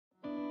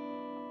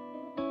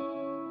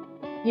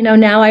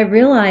Now I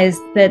realize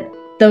that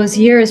those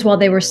years, while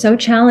they were so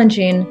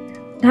challenging,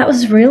 that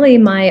was really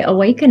my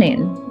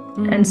awakening.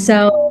 And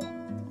so,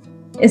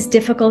 as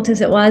difficult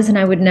as it was, and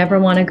I would never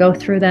want to go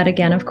through that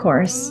again, of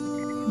course,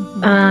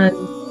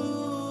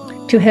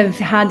 to have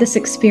had this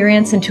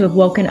experience and to have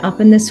woken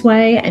up in this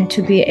way and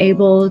to be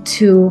able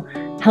to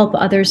help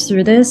others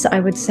through this, I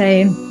would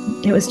say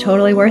it was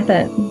totally worth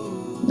it.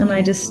 And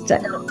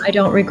I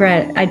don't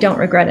regret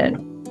it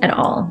at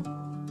all.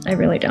 I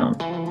really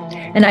don't.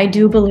 And I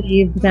do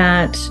believe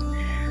that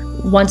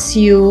once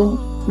you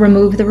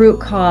remove the root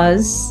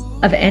cause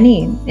of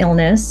any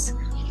illness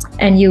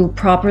and you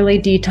properly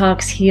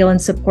detox, heal, and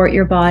support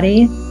your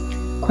body,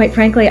 quite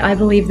frankly, I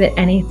believe that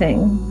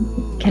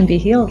anything can be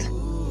healed.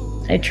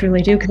 I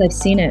truly do, because I've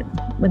seen it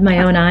with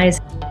my own eyes.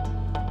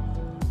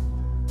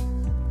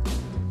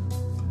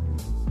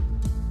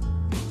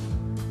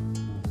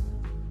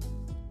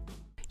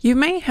 You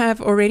may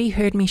have already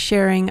heard me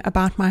sharing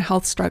about my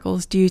health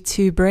struggles due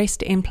to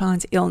breast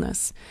implant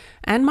illness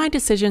and my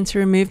decision to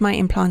remove my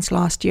implants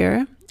last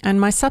year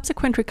and my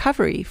subsequent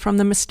recovery from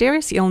the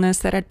mysterious illness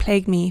that had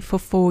plagued me for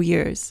 4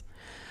 years.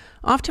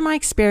 After my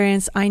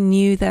experience, I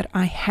knew that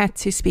I had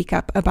to speak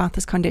up about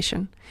this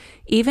condition,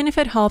 even if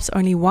it helps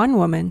only one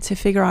woman to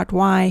figure out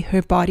why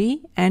her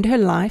body and her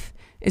life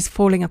is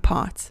falling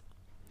apart.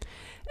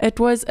 It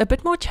was a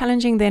bit more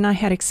challenging than I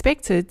had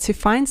expected to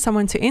find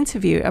someone to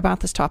interview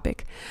about this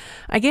topic.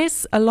 I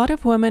guess a lot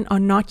of women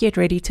are not yet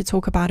ready to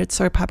talk about it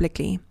so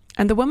publicly,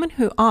 and the women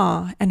who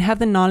are and have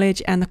the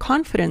knowledge and the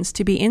confidence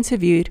to be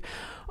interviewed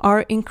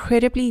are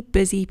incredibly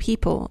busy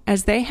people,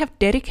 as they have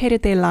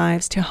dedicated their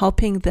lives to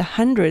helping the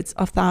hundreds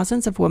of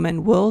thousands of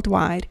women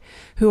worldwide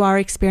who are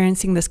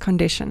experiencing this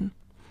condition.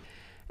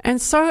 And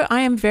so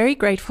I am very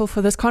grateful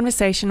for this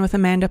conversation with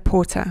Amanda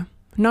Porta.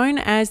 Known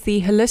as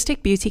the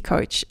holistic beauty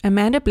coach,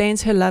 Amanda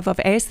blends her love of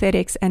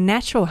aesthetics and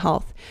natural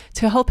health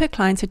to help her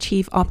clients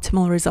achieve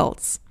optimal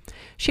results.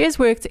 She has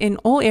worked in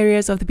all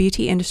areas of the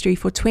beauty industry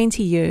for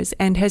 20 years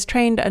and has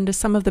trained under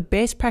some of the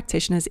best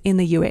practitioners in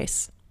the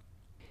US.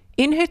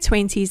 In her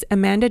 20s,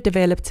 Amanda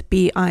developed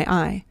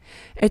BII.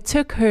 It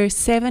took her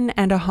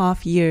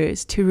 7.5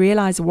 years to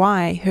realize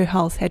why her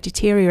health had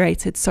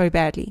deteriorated so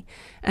badly,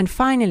 and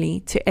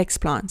finally to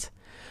explant.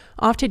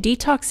 After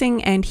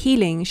detoxing and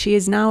healing, she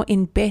is now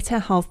in better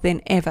health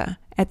than ever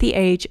at the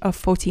age of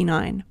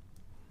 49.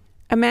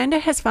 Amanda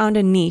has found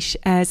a niche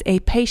as a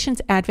patient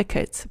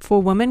advocate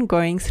for women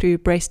going through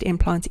breast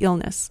implant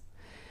illness.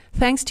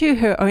 Thanks to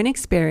her own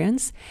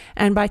experience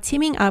and by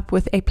teaming up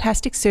with a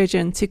plastic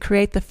surgeon to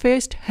create the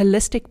first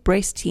holistic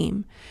breast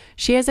team,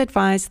 she has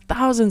advised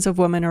thousands of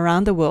women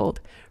around the world,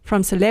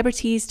 from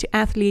celebrities to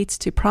athletes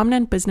to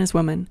prominent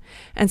businesswomen,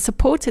 and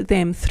supported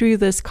them through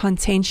this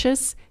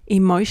contentious,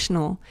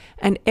 emotional,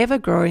 and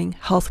ever-growing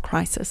health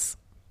crisis.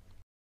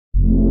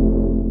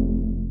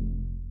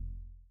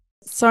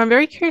 So I'm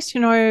very curious to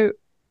know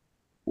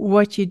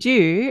what you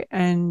do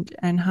and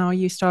how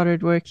you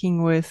started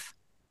working with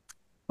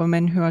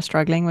women who are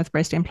struggling with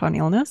breast implant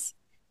illness.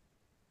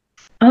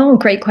 Oh,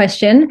 great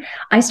question.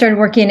 I started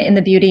working in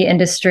the beauty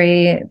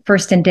industry,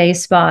 first in day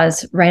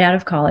spas right out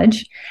of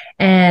college,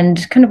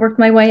 and kind of worked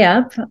my way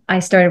up. I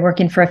started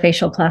working for a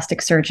facial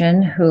plastic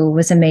surgeon who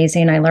was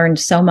amazing. I learned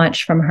so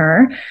much from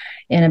her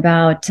in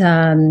about,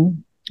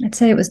 I'd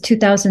say it was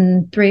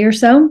 2003 or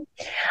so.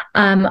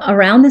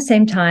 Around the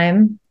same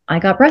time, I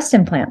got breast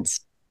implants.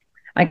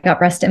 I got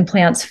breast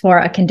implants for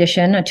a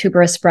condition, a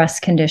tuberous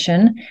breast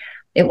condition.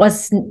 It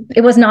was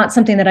not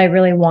something that I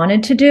really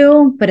wanted to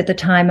do, but at the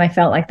time I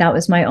felt like that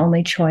was my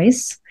only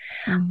choice.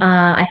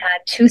 I had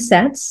 2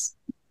 sets,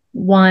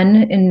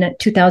 one in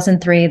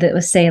 2003 that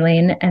was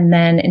saline, and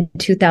then in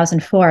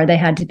 2004 they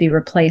had to be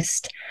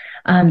replaced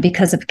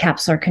because of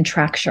capsular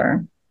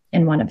contracture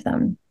in one of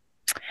them.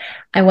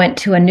 I went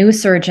to a new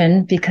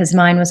surgeon because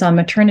mine was on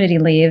maternity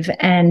leave,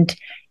 and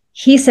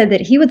he said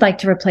that he would like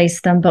to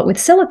replace them, but with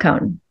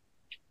silicone.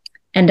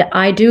 And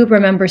I do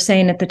remember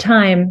saying at the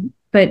time,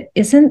 but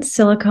isn't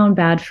silicone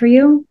bad for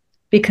you?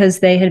 Because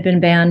they had been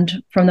banned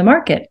from the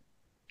market,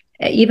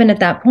 even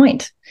at that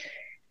point.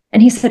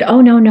 And he said,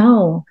 oh,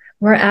 no.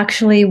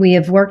 We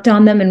have worked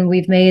on them and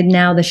we've made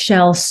now the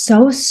shell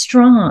so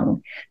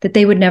strong that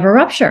they would never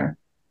rupture.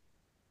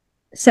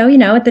 So,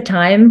 at the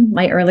time,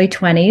 my early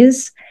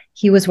 20s,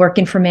 he was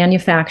working for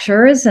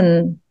manufacturers.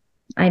 And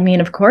I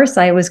mean, of course,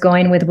 I was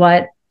going with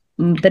what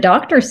the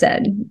doctor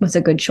said was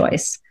a good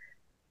choice.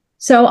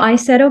 So I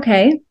said,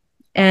 okay.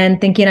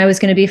 And thinking I was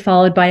going to be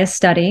followed by a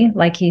study,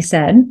 like he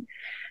said.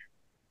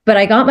 But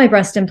I got my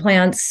breast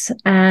implants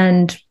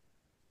and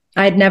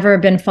I'd never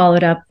been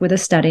followed up with a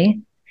study.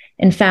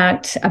 In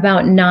fact,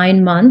 about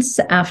 9 months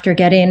after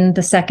getting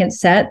the second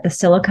set, the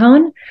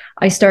silicone,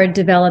 I started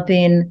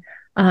developing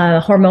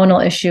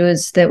hormonal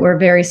issues that were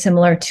very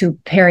similar to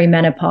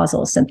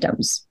perimenopausal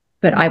symptoms.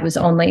 But I was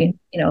only,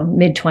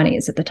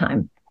 mid-20s at the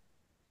time.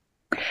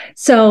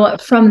 So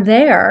from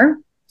there,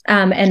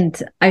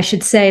 and I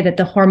should say that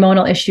the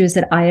hormonal issues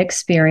that I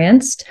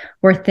experienced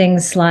were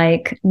things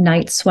like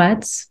night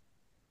sweats,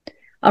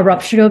 a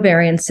ruptured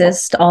ovarian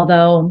cyst,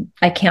 although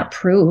I can't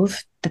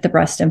prove that the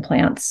breast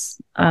implants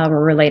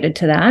were related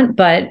to that,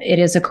 but it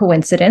is a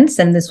coincidence.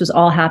 And this was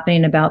all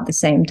happening about the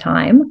same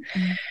time.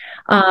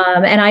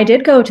 Mm. And I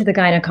did go to the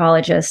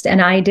gynecologist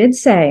and I did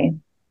say,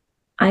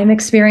 I'm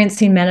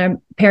experiencing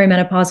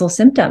perimenopausal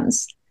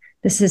symptoms.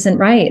 This isn't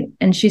right.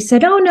 And she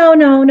said, oh, no,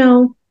 no,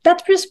 no.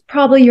 That's just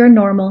probably your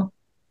normal.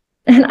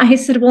 And I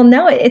said, well,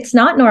 no, it's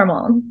not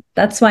normal.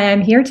 That's why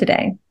I'm here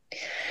today.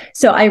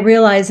 So I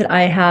realized that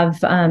I have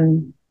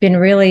been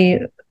really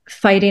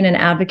fighting and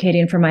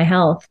advocating for my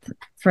health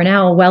for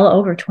now well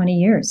over 20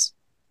 years.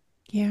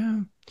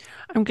 Yeah.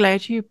 I'm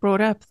glad you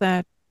brought up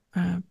that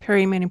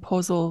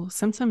perimenopausal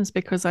symptoms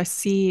because I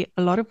see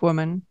a lot of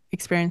women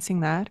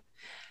experiencing that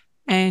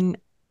and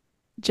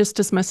just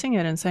dismissing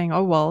it and saying,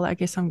 oh, well, I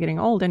guess I'm getting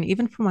old. And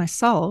even for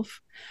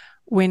myself,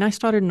 when I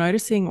started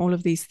noticing all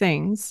of these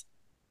things,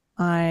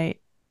 I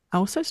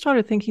also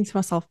started thinking to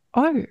myself,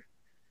 oh,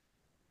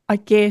 I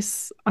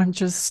guess I'm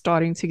just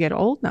starting to get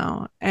old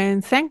now.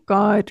 And thank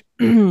God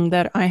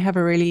that I have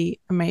a really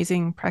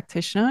amazing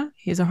practitioner.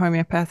 He's a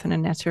homeopath and a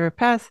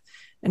naturopath,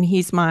 and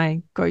he's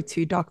my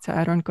go-to doctor.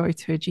 I don't go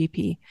to a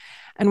GP.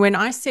 And when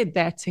I said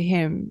that to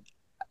him,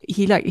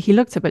 he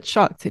looked a bit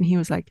shocked and he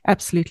was like,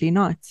 absolutely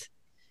not.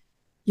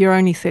 You're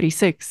only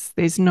 36.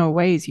 There's no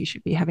ways you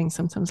should be having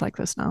symptoms like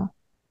this now.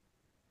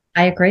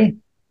 I agree.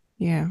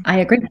 Yeah. I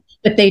agree.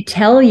 But they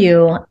tell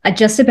you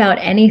just about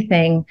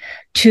anything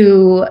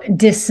to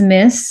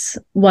dismiss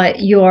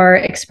what you're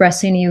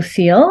expressing you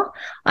feel.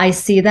 I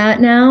see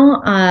that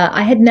now.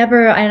 I had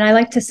never, and I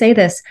like to say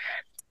this,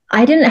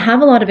 I didn't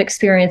have a lot of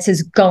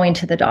experiences going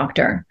to the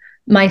doctor.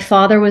 My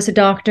father was a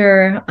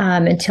doctor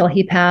until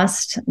he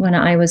passed when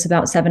I was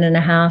about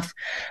 7.5.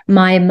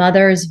 My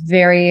mother's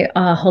very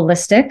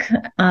holistic.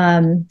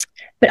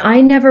 But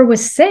I never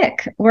was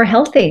sick or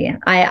healthy.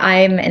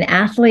 I'm an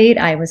athlete.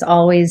 I was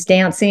always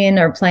dancing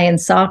or playing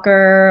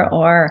soccer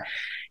or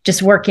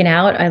just working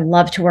out. I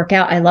love to work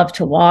out. I love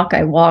to walk.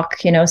 I walk,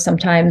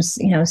 sometimes,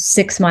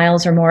 6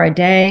 miles or more a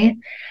day.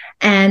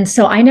 And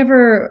so I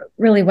never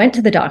really went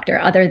to the doctor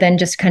other than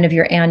just kind of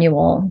your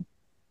annual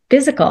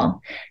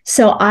physical.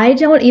 So I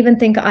don't even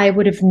think I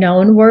would have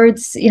known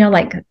words,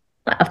 like,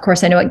 of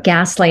course, I know what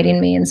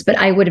gaslighting means, but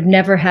I would have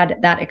never had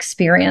that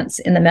experience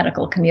in the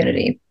medical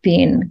community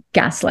being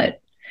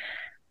gaslit.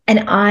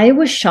 And I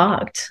was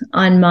shocked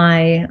on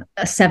my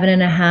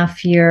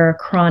 7.5 year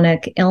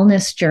chronic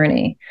illness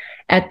journey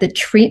at the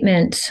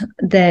treatment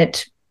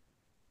that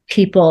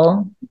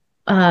people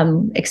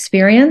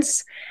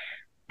experience.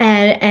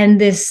 And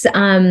this,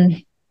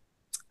 I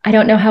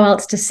don't know how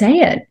else to say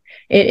it.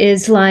 It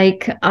is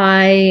like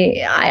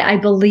I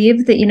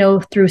believe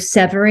that, through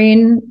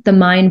severing the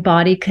mind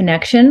body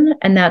connection,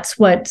 and that's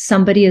what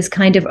somebody is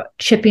kind of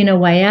chipping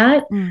away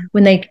at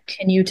when they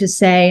continue to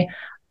say,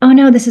 oh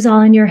no, this is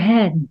all in your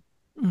head.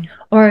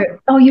 Or,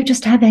 oh, you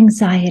just have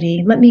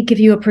anxiety. Let me give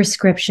you a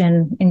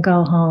prescription and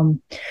go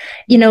home.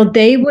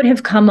 They would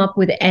have come up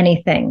with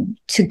anything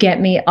to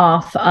get me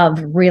off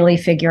of really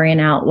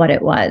figuring out what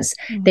it was.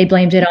 They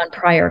blamed it on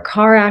prior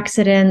car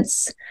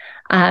accidents.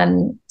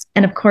 And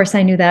of course,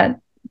 I knew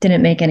that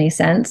didn't make any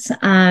sense.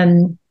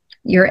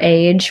 Your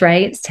age,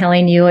 right? It's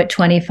telling you at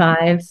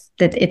 25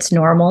 that it's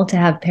normal to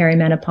have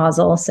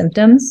perimenopausal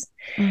symptoms.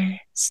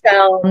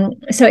 So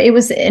it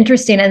was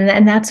interesting.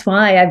 And that's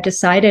why I've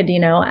decided,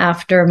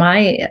 after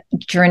my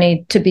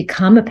journey to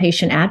become a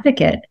patient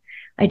advocate,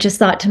 I just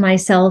thought to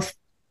myself,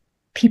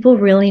 people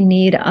really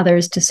need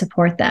others to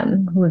support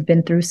them who have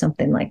been through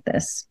something like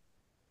this.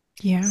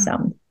 Yeah.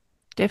 So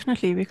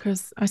definitely,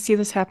 because I see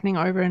this happening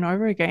over and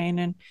over again.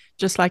 And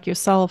just like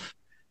yourself,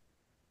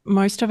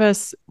 most of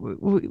us,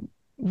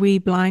 we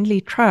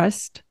blindly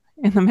trust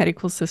in the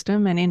medical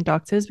system and in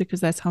doctors because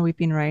that's how we've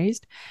been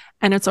raised.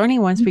 And it's only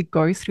once we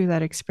go through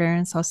that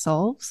experience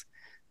ourselves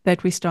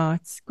that we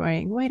start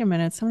going, wait a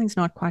minute, something's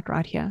not quite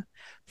right here.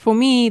 For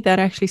me, that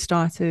actually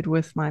started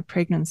with my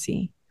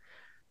pregnancy.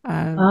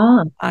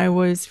 I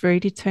was very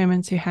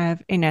determined to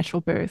have a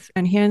natural birth.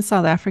 And here in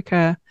South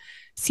Africa,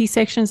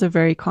 C-sections are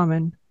very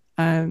common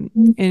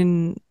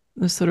in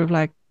the sort of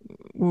like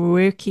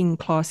working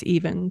class,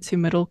 even to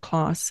middle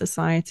class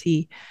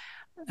society.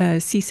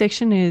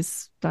 C-section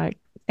is like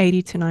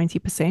 80 to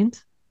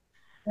 90%.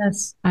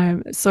 Yes.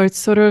 So it's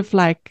sort of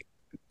like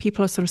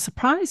people are sort of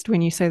surprised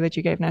when you say that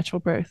you gave natural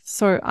birth.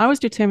 So I was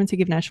determined to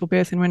give natural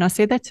birth. And when I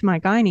said that to my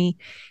gynae,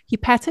 he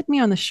patted me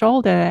on the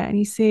shoulder and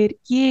he said,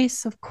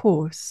 yes, of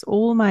course,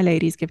 all my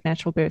ladies give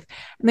natural birth.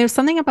 And there was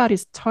something about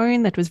his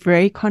tone that was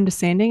very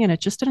condescending and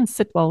it just didn't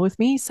sit well with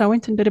me. So I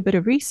went and did a bit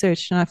of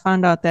research and I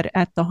found out that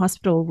at the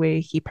hospital where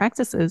he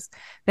practices,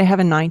 they have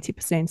a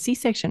 90%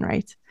 C-section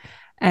rate.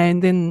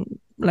 And then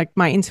like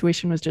my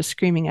intuition was just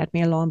screaming at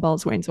me, alarm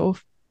bells went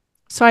off.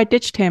 So I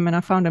ditched him and I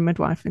found a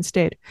midwife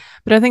instead.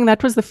 But I think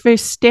that was the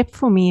first step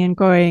for me in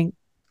going,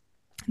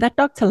 that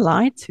doctor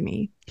lied to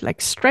me, like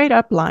straight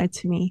up lied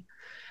to me.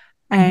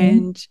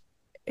 And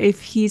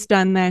if he's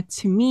done that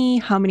to me,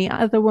 how many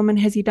other women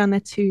has he done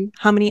that to?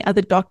 How many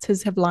other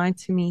doctors have lied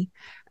to me?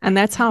 And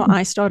that's how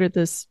I started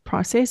this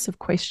process of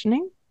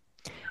questioning.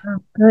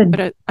 Oh, good.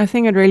 But I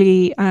think it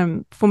really,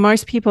 for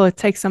most people, it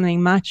takes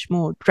something much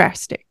more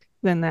drastic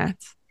than that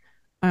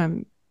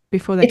um,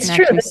 before they can It's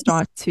true. actually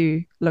start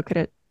to look at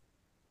it.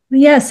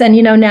 Yes. And,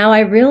 now I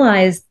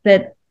realize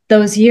that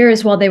those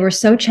years, while they were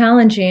so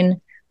challenging,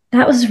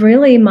 that was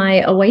really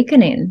my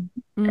awakening.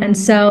 And Mm,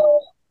 so,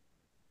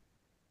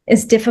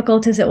 as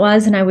difficult as it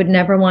was, and I would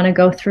never want to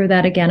go through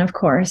that again, of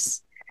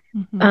course,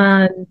 mm-hmm.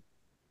 um,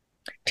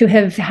 to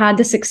have had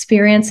this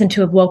experience and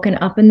to have woken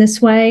up in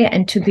this way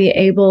and to be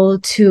able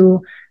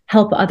to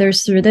help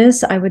others through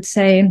this, I would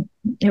say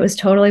it was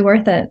totally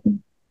worth it.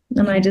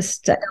 And Yeah.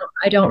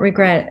 I don't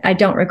regret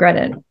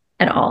it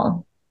at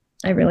all.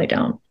 I really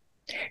don't.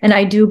 And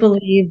I do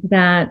believe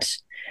that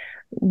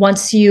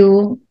once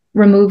you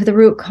remove the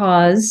root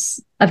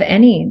cause of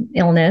any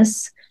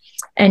illness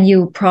and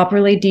you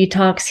properly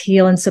detox,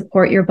 heal, and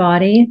support your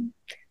body,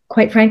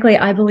 quite frankly,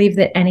 I believe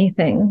that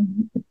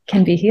anything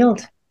can be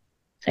healed.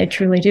 I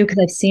truly do, because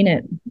I've seen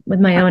it with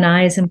my Uh, own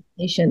eyes and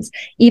patients.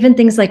 Even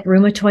things like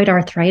rheumatoid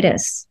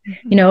arthritis,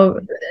 you mhm. know,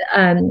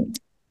 um,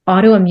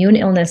 autoimmune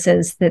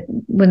illnesses that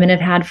women have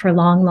had for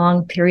long,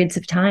 long periods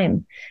of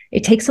time.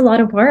 It takes a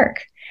lot of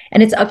work.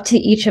 And it's up to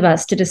each of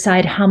us to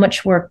decide how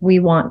much work we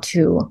want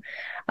to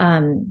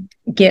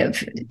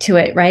give to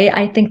it, right?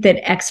 I think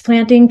that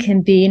explanting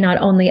can be not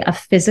only a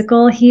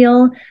physical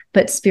heal,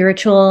 but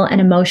spiritual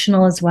and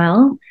emotional as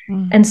well.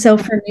 Mm. And so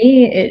for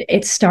me,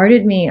 it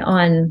started me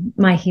on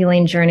my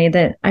healing journey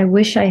that I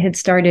wish I had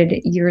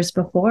started years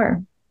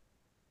before.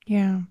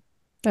 Yeah,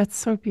 that's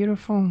so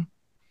beautiful.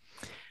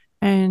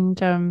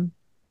 And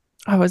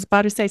I was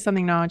about to say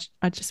something now.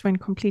 I just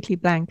went completely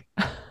blank.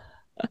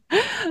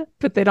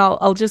 But then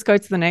I'll just go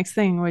to the next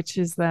thing, which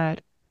is that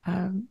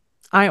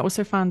I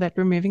also found that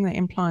removing the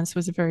implants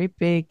was a very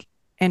big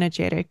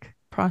energetic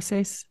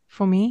process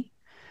for me,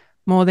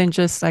 more than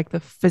just like the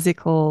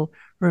physical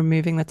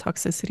removing the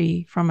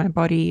toxicity from my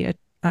body.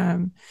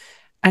 And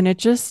it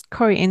just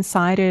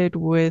coincided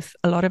with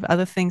a lot of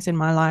other things in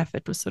my life.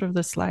 It was sort of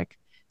this like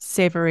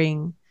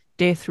severing,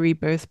 death,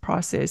 rebirth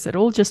process. It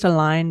all just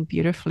aligned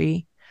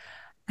beautifully.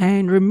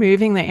 And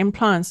removing the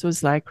implants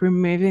was like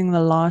removing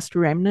the last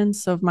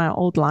remnants of my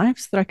old life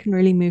so that I can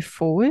really move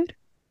forward.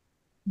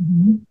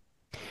 Mhm.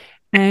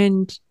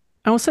 And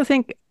I also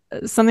think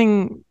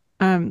something,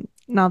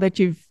 now that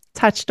you've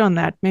touched on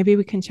that, maybe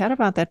we can chat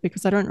about that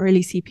because I don't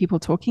really see people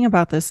talking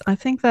about this. I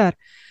think that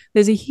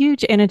there's a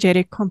huge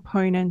energetic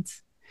component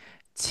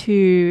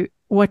to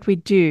what we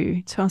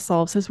do to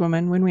ourselves as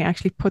women when we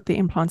actually put the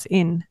implants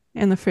in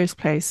the first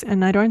place.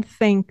 And I don't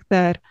think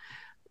that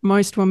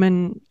most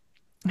women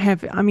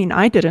have, I mean,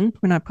 I didn't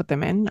when I put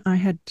them in. I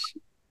had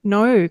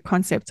no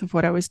concept of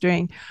what I was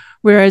doing.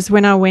 Whereas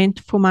when I went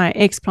for my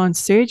explant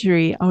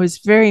surgery, I was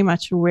very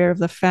much aware of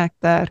the fact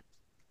that,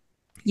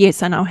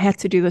 yes, I now had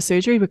to do the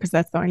surgery because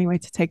that's the only way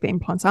to take the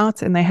implants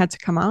out and they had to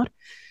come out.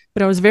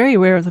 But I was very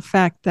aware of the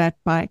fact that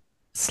by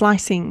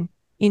slicing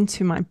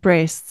into my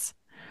breasts,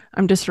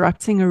 I'm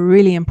disrupting a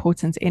really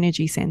important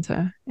energy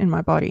center in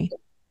my body.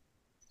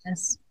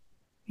 Yes.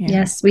 Yeah.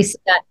 Yes, we see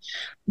that.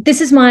 This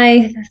is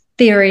my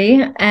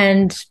theory,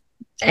 and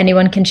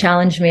anyone can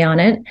challenge me on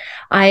it.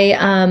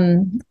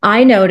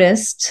 I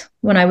noticed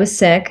when I was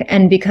sick,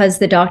 and because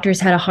the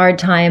doctors had a hard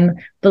time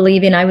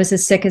believing I was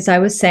as sick as I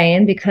was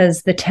saying,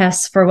 because the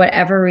tests, for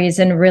whatever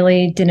reason,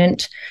 really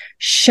didn't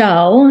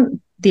show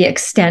the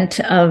extent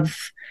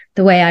of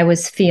the way I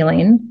was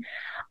feeling.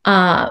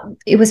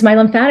 It was my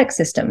lymphatic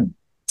system.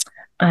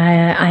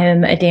 I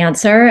am a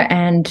dancer,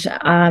 and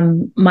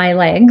my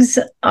legs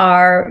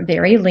are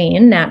very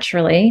lean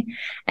naturally.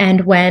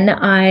 And when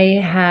I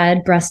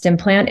had breast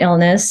implant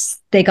illness,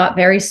 they got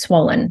very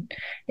swollen.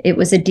 It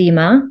was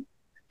edema,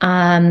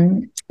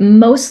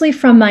 mostly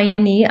from my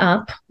knee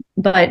up,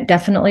 but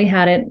definitely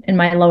had it in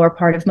my lower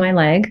part of my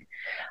leg.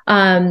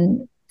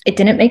 It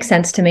didn't make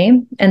sense to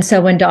me. And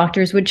so when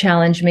doctors would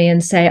challenge me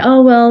and say,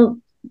 "Oh, well,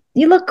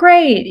 you look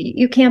great.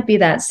 You can't be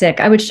that sick,"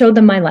 I would show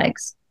them my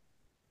legs.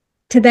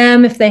 To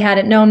them, if they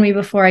hadn't known me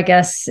before, I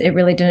guess it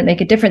really didn't make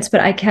a difference.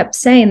 But I kept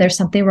saying there's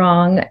something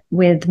wrong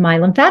with my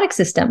lymphatic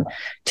system,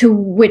 to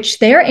which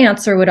their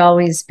answer would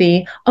always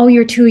be, "Oh,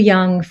 you're too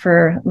young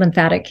for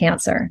lymphatic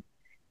cancer."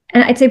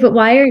 And I'd say, "But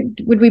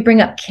would we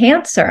bring up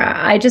cancer?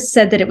 I just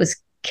said that it was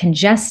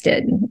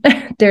congested."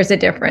 There's a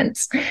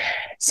difference.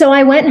 So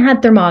I went and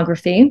had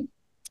thermography.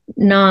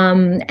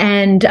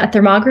 And a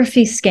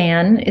thermography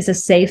scan is a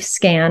safe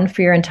scan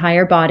for your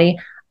entire body.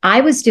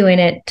 I was doing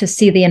it to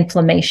see the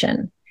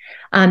inflammation,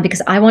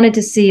 because I wanted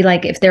to see,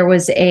 like, if there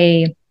was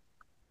a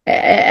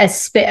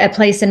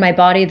place in my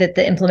body that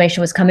the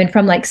inflammation was coming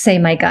from, like, say,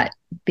 my gut,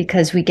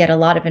 because we get a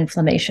lot of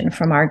inflammation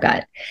from our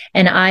gut.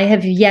 And I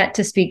have yet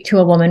to speak to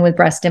a woman with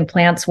breast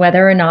implants,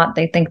 whether or not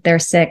they think they're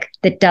sick,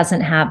 that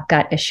doesn't have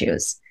gut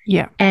issues.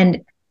 Yeah.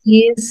 And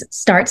disease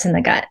starts in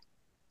the gut.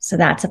 So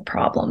that's a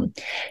problem.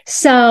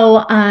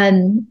 So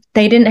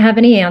they didn't have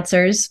any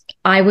answers.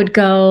 I would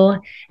go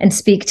and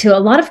speak to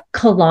a lot of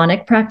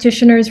colonic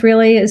practitioners,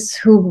 really, is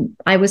who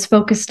I was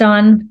focused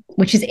on,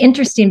 which is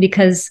interesting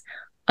because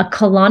a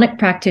colonic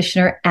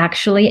practitioner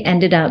actually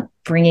ended up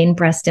bringing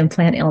breast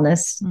implant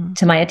illness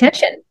to my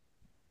attention.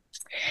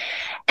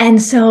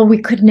 And so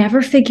we could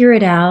never figure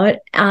it out.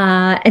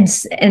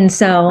 And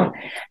so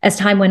as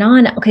time went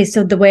on, okay,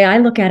 so the way I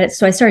look at it,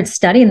 so I started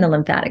studying the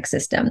lymphatic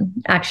system,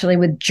 actually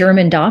with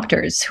German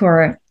doctors who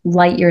are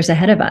light years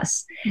ahead of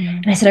us.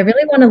 And I said, I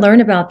really want to learn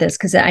about this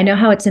because I know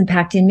how it's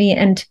impacting me.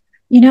 And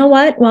you know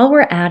what? While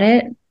we're at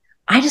it,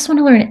 I just want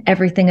to learn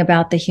everything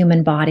about the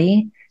human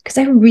body because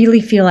I really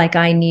feel like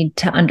I need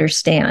to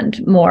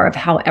understand more of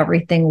how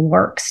everything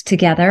works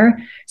together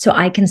so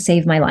I can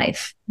save my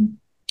life.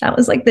 That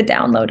was like the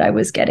download I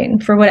was getting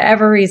for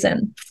whatever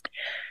reason.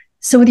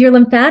 So with your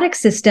lymphatic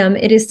system,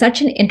 it is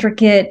such an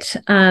intricate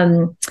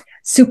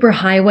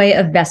superhighway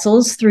of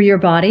vessels through your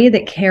body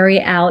that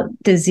carry out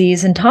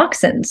disease and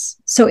toxins.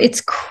 So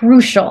it's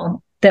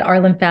crucial that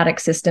our lymphatic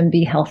system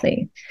be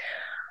healthy.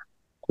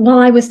 While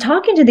I was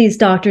talking to these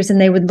doctors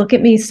and they would look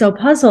at me so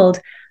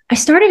puzzled, I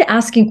started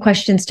asking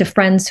questions to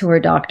friends who are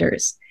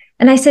doctors.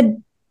 And I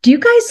said, do you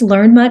guys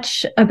learn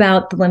much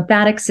about the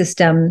lymphatic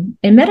system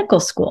in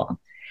medical school?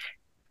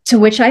 To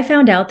which I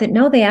found out that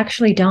no, they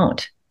actually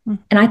don't.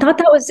 And I thought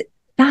that was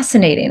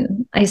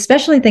fascinating. I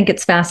especially think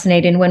it's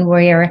fascinating when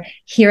we're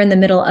here in the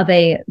middle of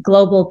a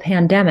global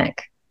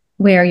pandemic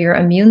where your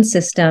immune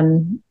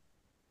system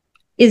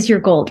is your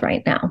gold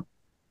right now.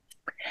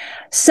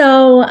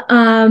 So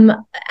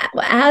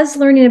as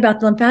learning about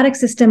the lymphatic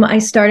system, I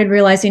started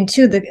realizing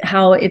too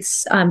how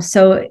it's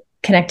so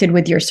connected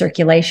with your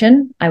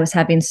circulation. I was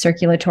having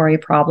circulatory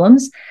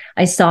problems.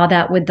 I saw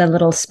that with the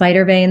little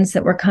spider veins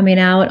that were coming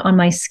out on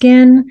my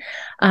skin.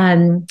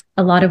 A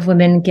lot of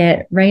women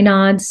get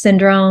Raynaud's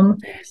syndrome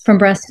from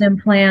breast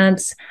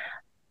implants,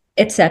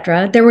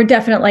 etc. There were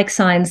definite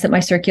signs that my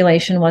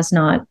circulation was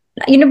not,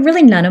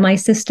 really none of my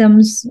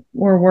systems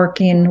were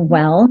working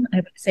well. I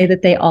would say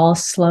that they all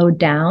slowed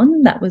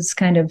down. That was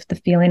kind of the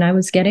feeling I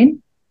was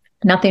getting.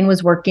 Nothing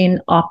was working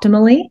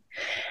optimally.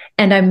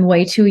 And I'm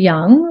way too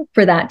young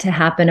for that to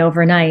happen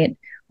overnight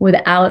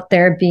without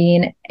there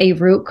being a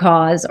root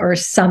cause or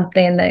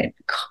something that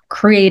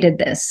created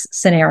this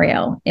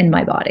scenario in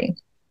my body.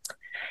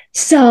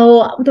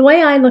 So the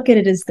way I look at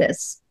it is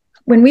this.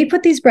 When we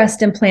put these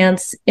breast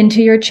implants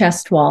into your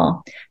chest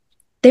wall,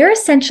 they're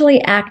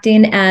essentially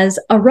acting as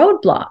a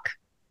roadblock,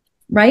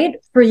 right?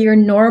 For your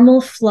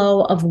normal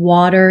flow of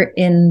water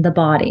in the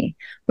body.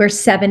 We're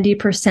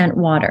 70%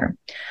 water.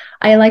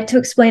 I like to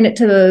explain it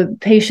to the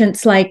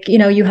patients like,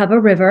 you have a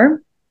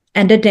river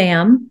and a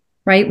dam,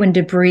 right? When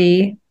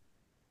debris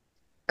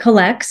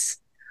collects.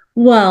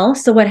 Well,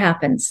 so what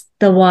happens?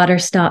 The water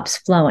stops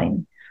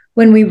flowing.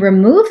 When we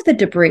remove the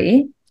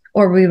debris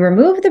or we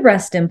remove the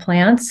breast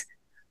implants,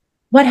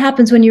 what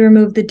happens when you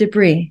remove the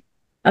debris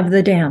of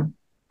the dam?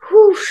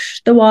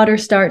 Whoosh, the water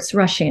starts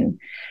rushing.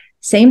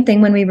 Same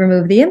thing when we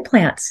remove the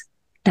implants.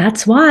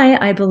 That's why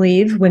I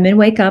believe women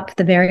wake up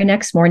the very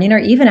next morning or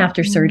even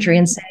after surgery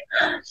and say,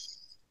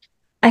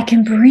 I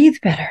can breathe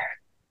better.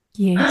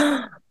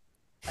 Yes.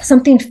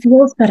 Something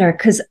feels better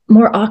because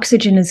more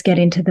oxygen is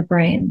getting to the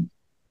brain.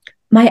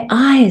 My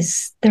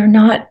eyes, they're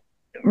not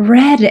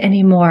red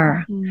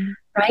anymore,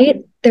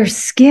 right? Their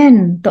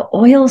skin, the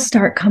oils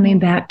start coming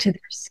back to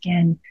their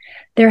skin.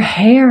 Their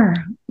hair,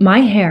 my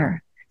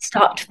hair,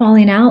 stopped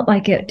falling out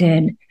like it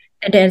did.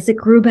 And as it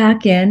grew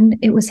back in,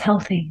 it was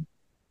healthy.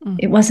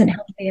 It wasn't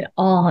healthy at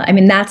all. I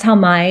mean, that's how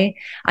I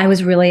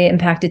was really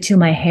impacted too.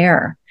 My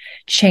hair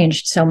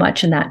changed so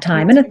much in that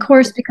time. And of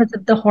course, because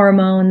of the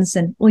hormones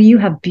and, well, you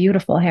have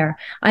beautiful hair.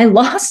 I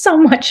lost so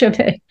much of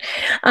it.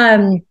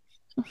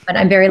 But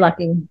I'm very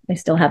lucky. I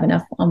still have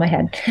enough on my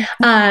head.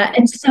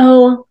 And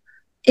so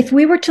if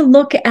we were to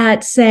look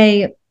at,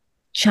 say,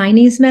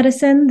 Chinese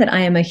medicine, that I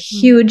am a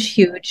huge,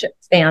 huge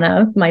fan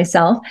of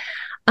myself,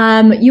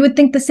 you would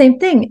think the same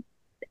thing.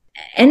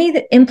 Any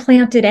that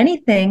implanted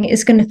anything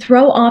is going to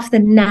throw off the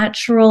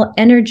natural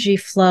energy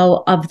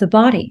flow of the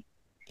body.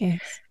 Yes.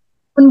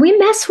 When we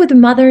mess with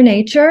Mother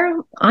Nature,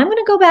 I'm going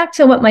to go back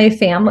to what my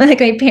family,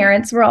 like my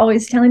parents were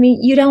always telling me,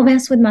 you don't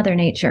mess with Mother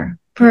Nature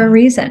for a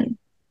reason,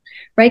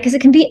 right? Because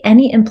it can be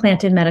any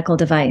implanted medical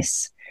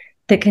device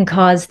that can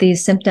cause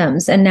these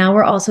symptoms. And now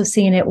we're also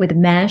seeing it with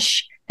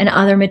mesh and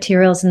other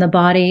materials in the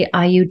body,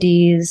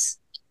 IUDs,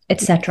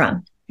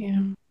 etc.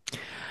 Yeah.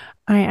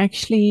 I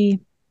actually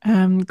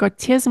got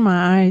tears in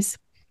my eyes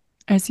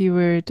as you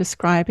were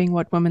describing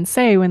what women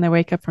say when they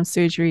wake up from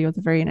surgery or the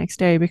very next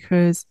day,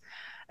 because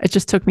it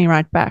just took me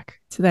right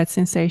back to that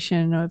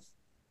sensation of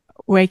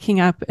waking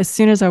up. As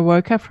soon as I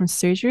woke up from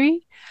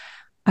surgery,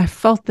 I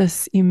felt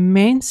this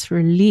immense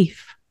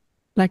relief,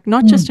 like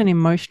not just an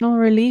emotional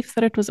relief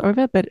that it was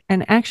over, but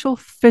an actual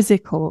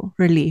physical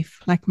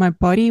relief. Like my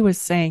body was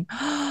saying,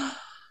 oh,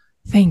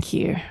 thank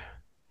you.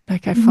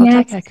 Like I felt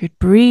like I could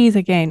breathe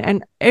again.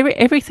 And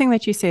everything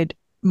that you said,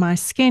 my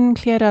skin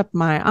cleared up,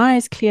 my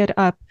eyes cleared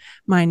up,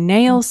 my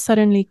nails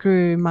suddenly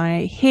grew,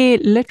 my hair,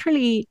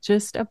 literally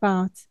just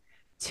about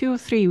 2 or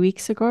 3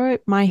 weeks ago,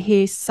 my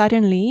hair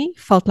suddenly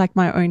felt like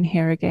my own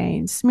hair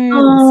again, smooth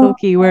and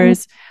silky,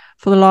 whereas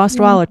for the last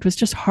while, it was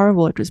just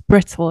horrible. It was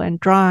brittle and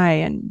dry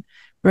and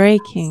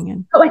breaking,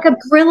 and like a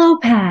Brillo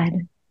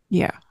pad,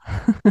 yeah.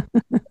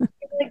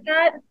 like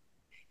that.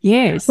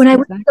 Yes, When I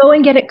would go exactly.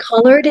 and get it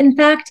colored, in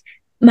fact,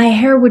 my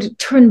hair would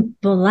turn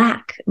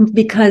black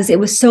because it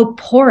was so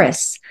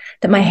porous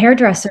that my Oh,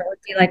 hairdresser would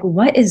be like,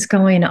 "What is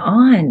going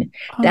on?"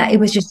 That it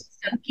was oh.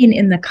 just soaking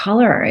in the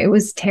color. It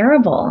was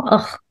terrible.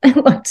 Oh, it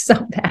looked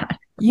so bad.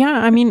 Yeah,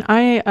 I mean,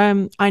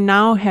 I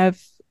now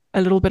have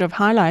a little bit of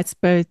highlights,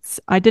 but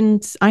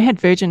I had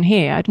virgin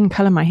hair. I didn't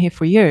color my hair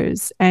for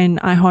years, and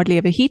I hardly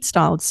ever heat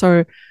styled.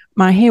 So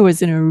my hair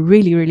was in a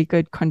really, really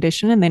good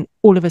condition, and then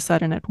all of a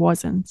sudden it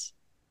wasn't.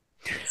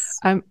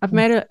 I've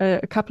made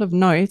a couple of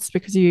notes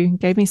because you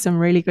gave me some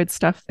really good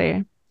stuff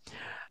there.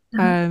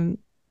 Um,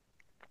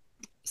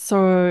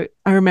 so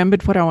I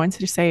remembered what I wanted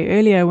to say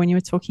earlier when you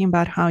were talking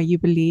about how you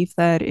believe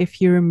that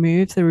if you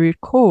remove the root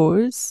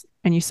cause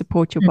and you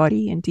support your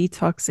body in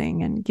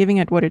detoxing and giving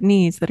it what it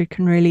needs, that it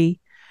can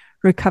really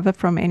recover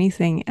from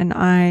anything. And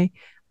I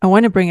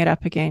want to bring it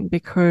up again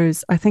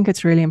because I think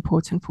it's really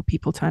important for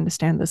people to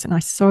understand this. And I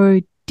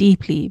so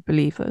deeply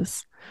believe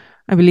this.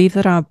 I believe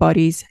that our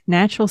body's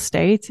natural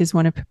state is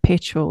one of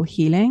perpetual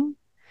healing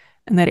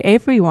and that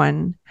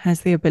everyone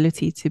has the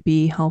ability to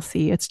be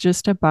healthy. It's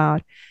just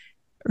about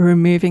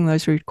removing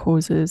those root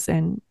causes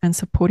and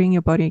supporting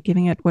your body,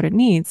 giving it what it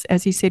needs.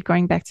 As you said,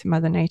 going back to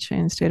Mother Nature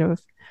instead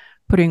of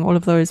putting all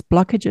of those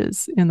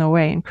blockages in the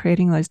way and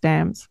creating those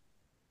dams.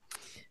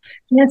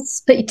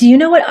 Yes, but do you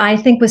know what I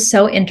think was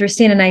so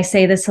interesting? And I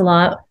say this a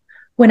lot.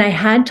 When I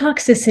had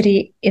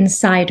toxicity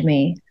inside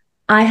me,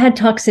 I had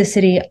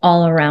toxicity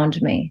all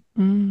around me.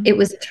 Mm, It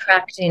was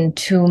attracting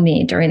to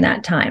me during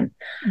that time.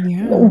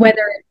 yeah.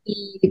 Whether it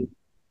be,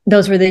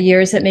 those were the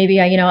years that maybe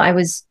I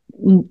was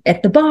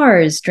at the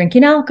bars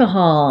drinking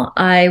alcohol.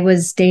 I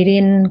was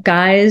dating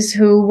guys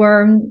who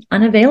were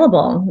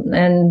unavailable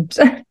and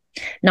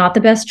not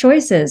the best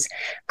choices,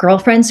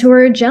 girlfriends who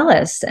were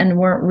jealous and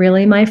weren't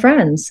really my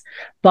friends,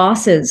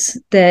 bosses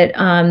that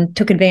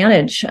took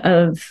advantage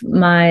of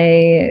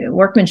my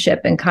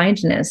workmanship and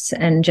kindness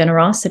and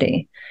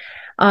generosity.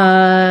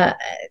 Uh,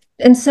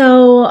 and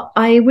so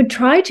I would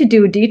try to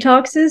do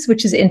detoxes,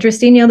 which is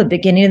interesting. The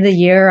beginning of the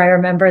year, I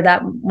remember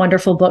that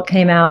wonderful book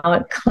came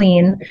out,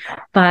 Clean,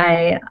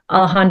 by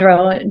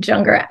Alejandro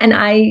Junger. And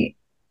I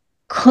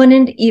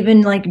couldn't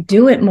even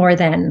do it more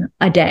than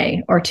a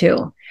day or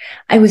two.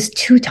 I was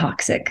too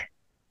toxic,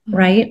 Mm,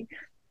 right?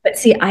 But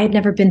see, I had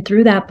never been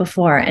through that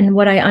before. And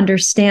what I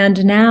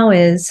understand now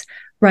is,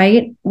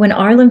 right, when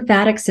our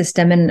lymphatic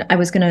system, and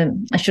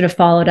I should have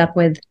followed up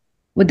with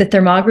the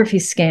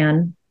thermography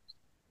scan.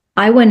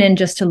 I went in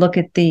just to look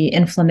at the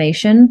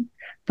inflammation,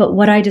 but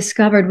what I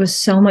discovered was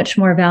so much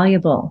more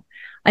valuable.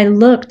 I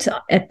looked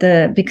at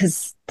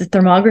because the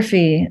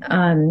thermography,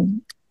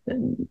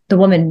 the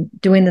woman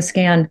doing the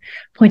scan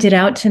pointed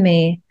out to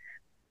me,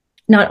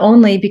 not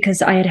only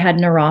because I had had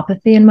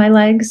neuropathy in my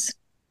legs,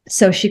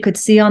 so she could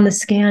see on the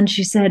scan,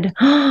 she said,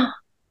 "Oh,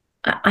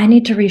 I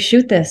need to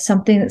reshoot this.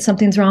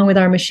 Something's wrong with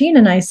our machine."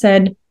 And I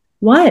said,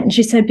 "What?" And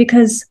she said,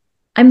 "Because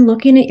I'm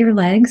looking at your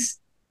legs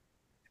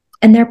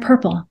and they're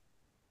purple."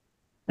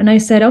 And I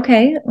said,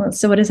 "Okay, well,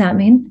 so what does that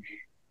mean?"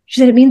 She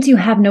said, "It means you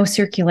have no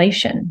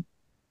circulation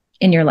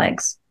in your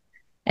legs."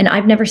 And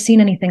I've never seen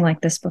anything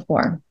like this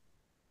before.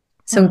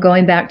 So wow.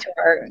 going back to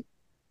our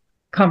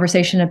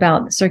conversation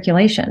about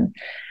circulation.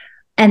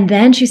 And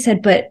then she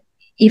said, "But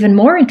even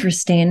more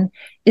interesting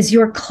is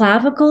your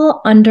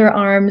clavicle,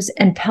 underarms,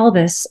 and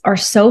pelvis are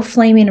so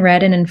flaming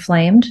red and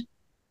inflamed."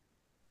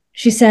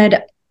 She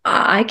said,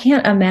 "I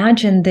can't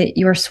imagine that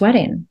you're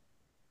sweating."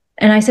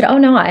 And I said, "Oh,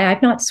 no,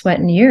 I've not sweat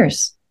in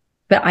years,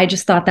 but I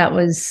just thought that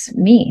was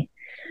me."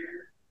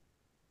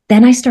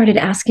 Then I started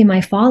asking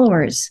my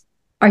followers,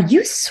 "Are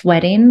you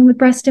sweating with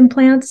breast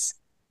implants?"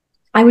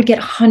 I would get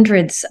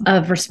hundreds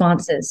of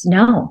responses.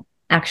 "No,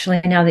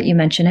 actually, now that you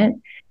mention it."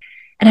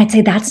 And I'd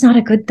say, "That's not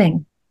a good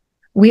thing.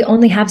 We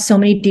only have so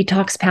many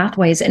detox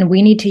pathways and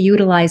we need to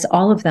utilize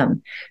all of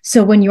them."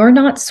 So when you're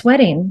not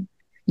sweating,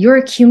 you're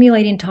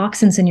accumulating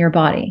toxins in your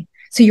body.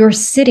 So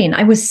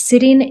I was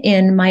sitting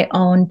in my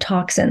own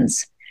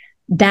toxins.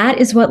 That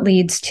is what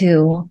leads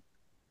to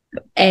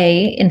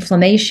A,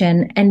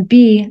 inflammation, and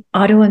B,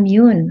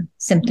 autoimmune Mm,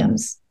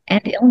 symptoms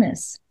and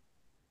illness.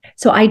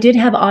 So I did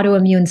have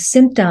autoimmune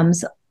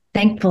symptoms.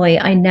 Thankfully,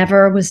 I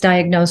never was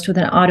diagnosed with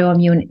an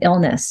autoimmune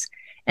illness.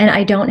 And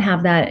I don't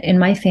have that in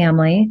my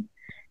family.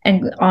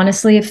 And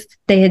honestly, if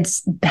they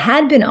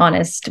had been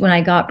honest when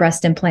I got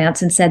breast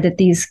implants and said that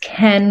these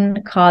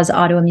can cause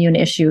autoimmune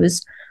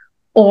issues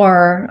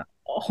or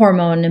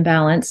hormone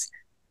imbalance,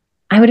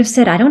 I would have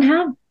said, "I don't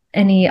have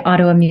any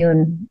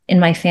autoimmune in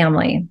my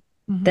family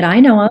that mhm. I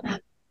know of."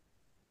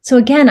 So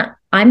again,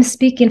 I'm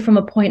speaking from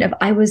a point of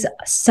I was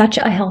such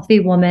a healthy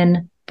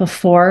woman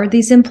before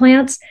these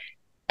implants.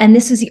 And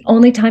this is the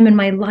only time in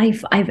my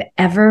life I've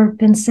ever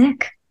been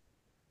sick,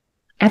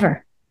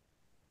 ever.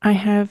 I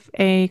have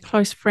a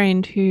close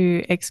friend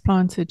who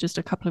explanted just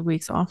a couple of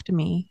weeks after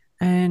me,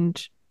 and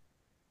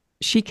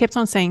she kept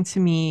on saying to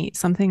me,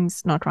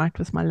 something's not right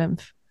with my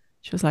lymph.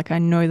 She was like, I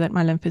know that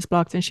my lymph is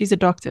blocked. And she's a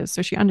doctor,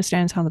 so she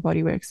understands how the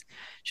body works.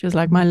 She was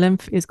like, my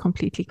lymph is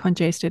completely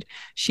congested.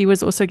 She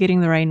was also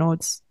getting the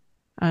Raynaud's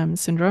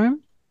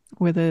syndrome,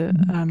 where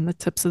the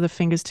tips of the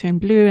fingers turn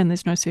blue and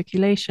there's no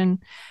circulation.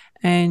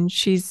 And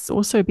she's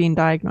also been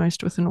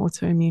diagnosed with an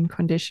autoimmune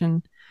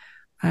condition.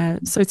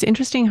 So it's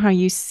interesting how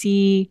you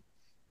see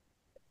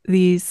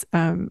these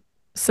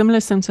similar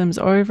symptoms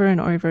over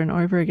and over and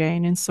over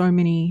again in so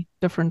many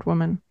different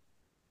women.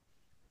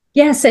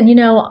 Yes. And,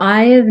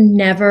 I've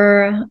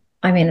never,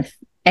 I mean,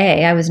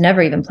 I was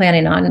never even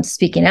planning on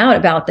speaking out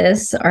about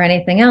this or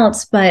anything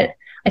else, but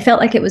I felt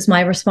like it was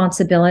my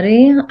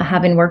responsibility,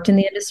 having worked in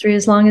the industry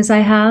as long as I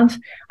have.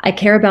 I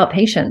care about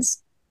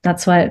patients.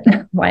 That's why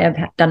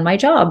I've done my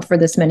job for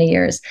this many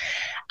years.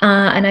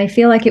 And I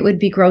feel like it would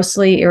be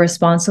grossly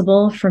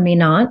irresponsible for me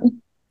not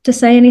to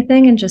say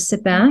anything and just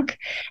sit back.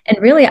 And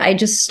really, I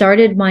just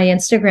started my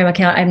Instagram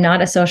account. I'm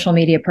not a social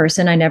media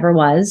person. I never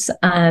was.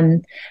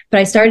 But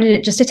I started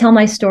it just to tell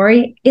my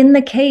story in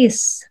the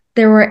case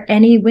there were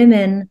any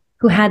women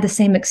who had the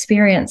same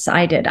experience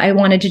I did. I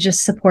wanted to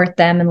just support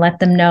them and let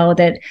them know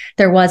that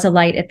there was a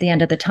light at the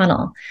end of the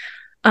tunnel.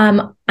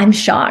 I'm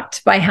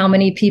shocked by how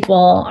many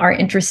people are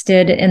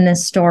interested in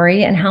this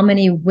story and how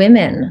many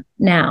women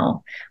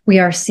now we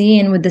are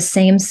seeing with the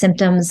same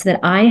symptoms that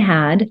I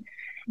had.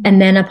 And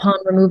then upon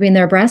removing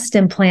their breast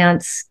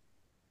implants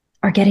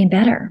are getting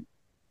better.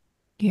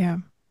 Yeah.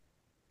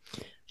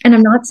 And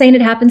I'm not saying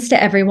it happens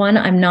to everyone.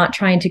 I'm not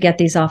trying to get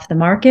these off the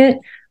market.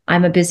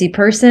 I'm a busy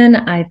person.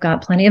 I've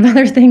got plenty of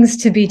other things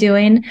to be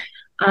doing.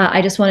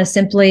 I just want to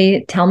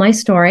simply tell my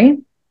story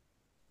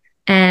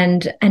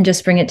and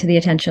just bring it to the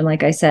attention,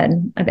 like I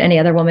said, of any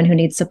other woman who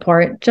needs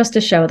support, just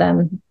to show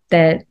them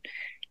that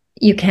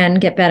you can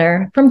get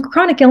better from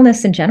chronic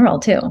illness in general,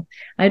 too.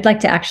 I'd like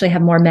to actually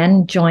have more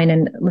men join,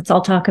 and let's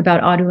all talk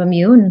about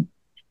autoimmune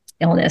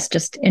illness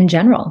just in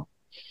general.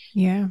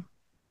 Yeah.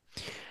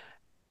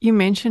 You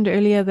mentioned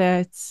earlier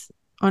that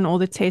on all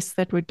the tests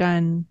that were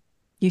done,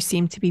 you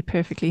seemed to be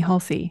perfectly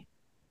healthy.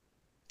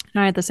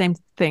 I had the same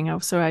thing.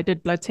 So I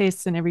did blood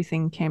tests and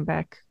everything came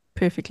back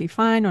perfectly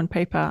fine. On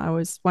paper, I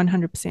was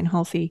 100%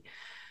 healthy.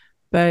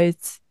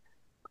 But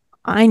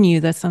I knew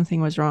that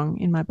something was wrong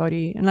in my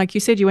body. And like you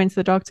said, you went to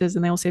the doctors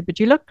and they all said, but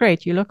you look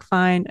great, you look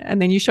fine.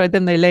 And then you showed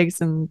them their legs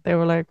and they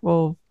were like,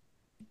 well,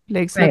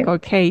 legs look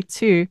okay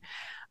too.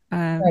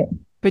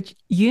 But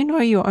you know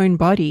your own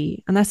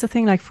body. And that's the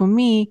thing, like for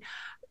me,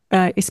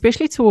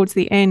 especially towards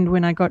the end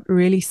when I got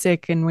really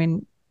sick and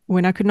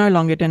when I could no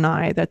longer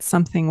deny that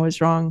something was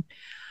wrong,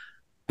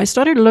 I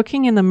started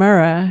looking in the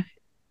mirror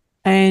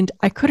and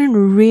I couldn't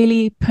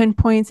really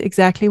pinpoint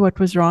exactly what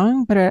was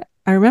wrong. But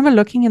I remember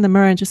looking in the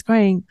mirror and just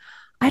going,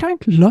 I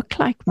don't look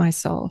like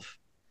myself.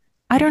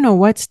 I don't know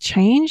what's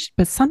changed,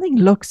 but something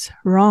looks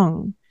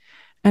wrong.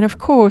 And of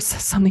course,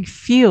 something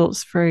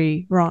feels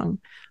very wrong.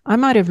 I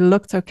might have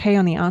looked okay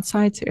on the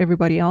outside to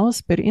everybody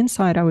else, but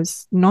inside I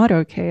was not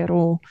okay at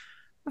all.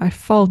 I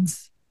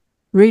felt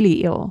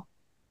really ill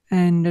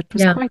and it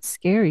was quite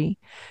scary.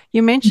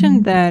 You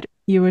mentioned that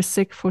you were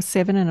sick for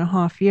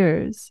 7.5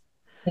 years.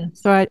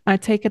 Yes. So I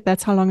take it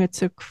that's how long it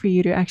took for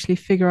you to actually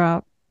figure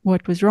out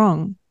what was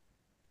wrong.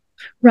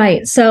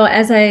 Right. So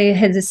as I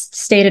had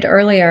stated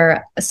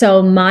earlier,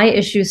 so my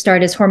issues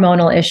started as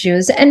hormonal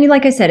issues. And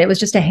like I said, it was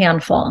just a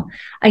handful.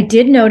 I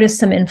did notice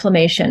some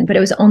inflammation, but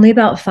it was only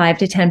about 5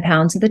 to 10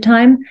 pounds at the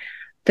time.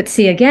 But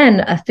see,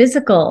 again, a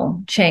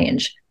physical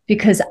change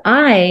because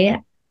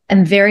I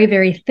am very,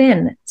 very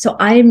thin. So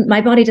my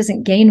body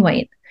doesn't gain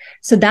weight.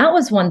 So that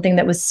was one thing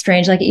that was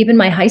strange. Like even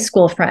my high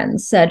school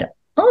friends said,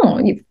 oh,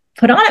 you've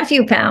put on a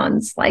few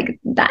pounds, like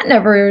that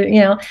never,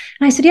 And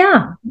I said,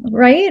 yeah,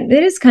 right.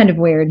 It is kind of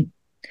weird,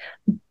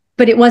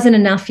 but it wasn't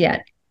enough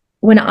yet.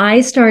 When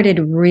I started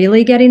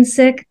really getting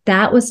sick,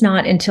 that was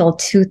not until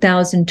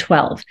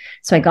 2012.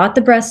 So I got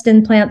the breast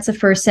implants, the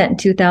first set in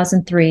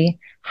 2003,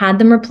 had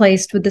them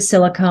replaced with the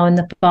silicone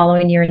the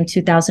following year in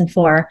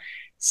 2004,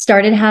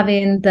 started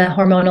having the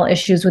hormonal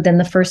issues within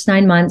the first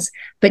 9 months,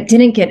 but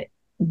didn't get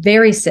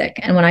very sick.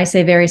 And when I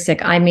say very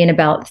sick, I mean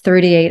about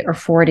 38 or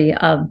 40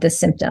 of the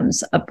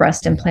symptoms of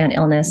breast implant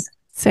illness.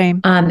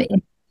 Same.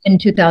 In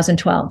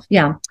 2012.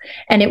 Yeah.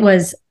 And it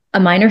was a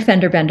minor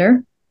fender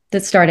bender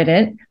that started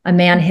it. A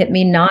man hit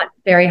me not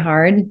very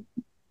hard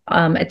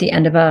at the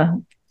end of a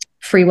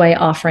freeway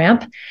off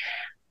ramp.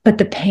 But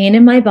the pain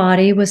in my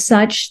body was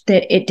such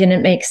that it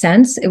didn't make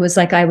sense. It was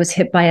like I was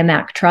hit by a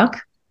Mack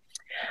truck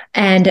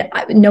and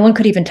no one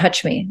could even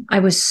touch me. I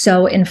was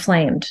so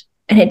inflamed.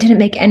 And it didn't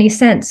make any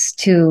sense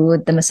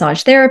to the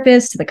massage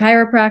therapist, to the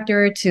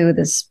chiropractor, to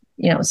this,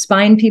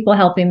 spine people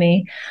helping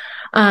me.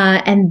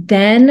 And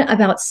then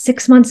about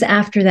 6 months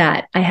after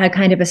that, I had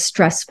kind of a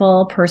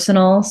stressful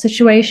personal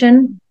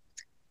situation.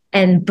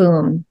 And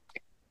boom,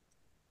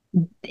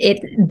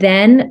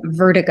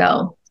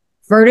 vertigo.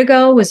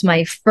 Vertigo was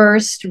my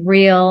first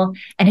real,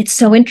 and it's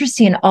so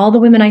interesting. All the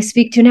women I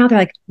speak to now, they're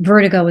like,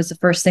 vertigo was the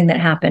first thing that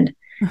happened.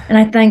 And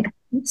I think,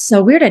 it's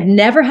so weird. I'd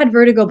never had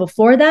vertigo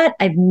before that.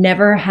 I've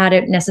never had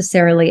it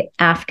necessarily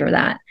after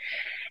that.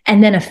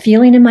 And then a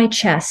feeling in my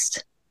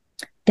chest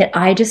that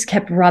I just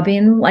kept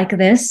rubbing like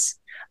this.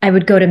 I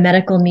would go to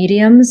medical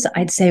mediums.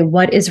 I'd say,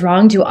 what is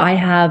wrong?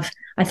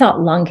 I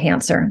thought lung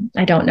cancer.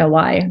 I don't know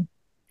why.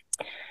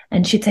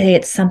 And she'd say,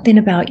 it's something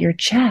about your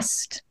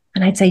chest.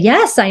 And I'd say,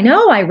 yes, I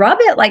know. I rub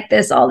it like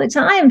this all the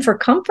time for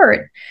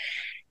comfort.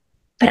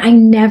 But I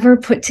never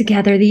put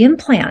together the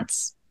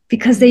implants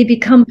because they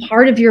become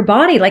part of your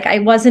body. Like I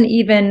wasn't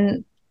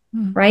even,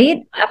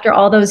 right? After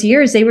all those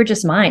years, they were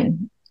just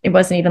mine. It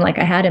wasn't even like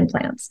I had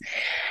implants.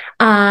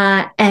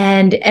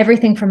 And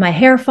everything from my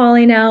hair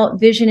falling out,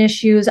 vision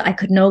issues. I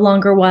could no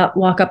longer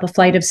walk up a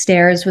flight of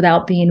stairs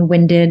without being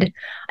winded.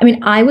 I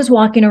mean, I was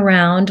walking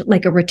around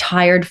like a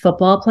retired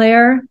football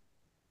player.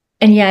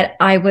 And yet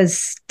I was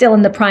still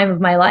in the prime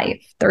of my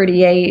life,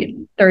 38,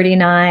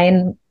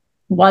 39,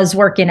 was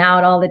working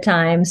out all the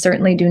time,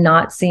 certainly do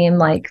not seem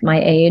like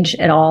my age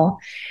at all.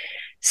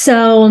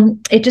 So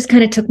it just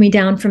kind of took me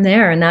down from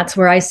there. And that's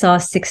where I saw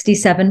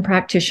 67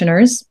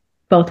 practitioners,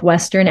 both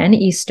Western and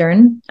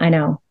Eastern. I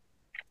know,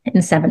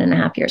 in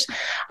 7.5 years.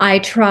 I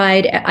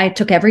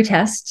took every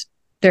test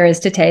there is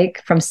to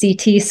take, from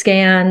CT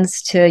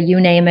scans to you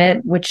name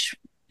it, which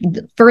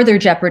further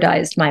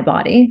jeopardized my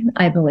body,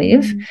 I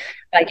believe,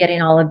 by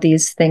getting all of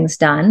these things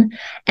done.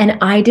 And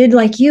I did,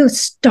 like you,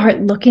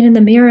 start looking in the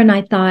mirror and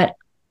I thought,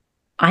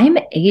 I'm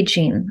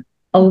aging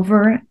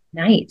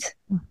overnight.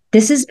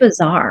 This is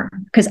bizarre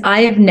because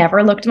I have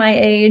never looked my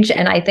age.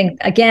 And I think,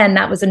 again,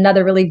 that was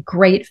another really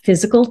great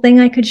physical thing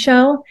I could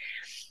show.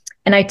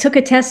 And I took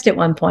a test at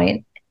one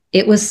point.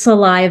 It was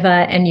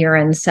saliva and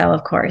urine. So,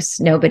 of course,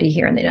 nobody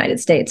here in the United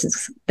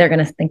States they're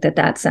going to think that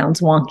that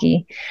sounds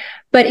wonky.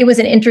 But it was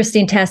an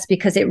interesting test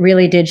because it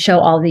really did show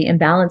all the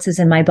imbalances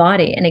in my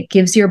body, and it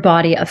gives your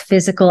body a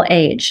physical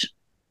age.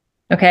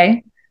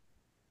 Okay.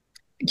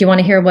 Do you want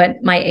to hear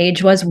what my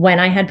age was when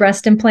I had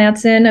breast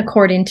implants in,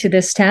 according to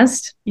this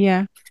test?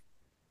 Yeah.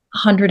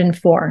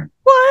 104.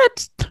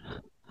 What?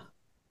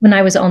 When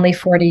I was only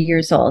 40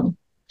 years old.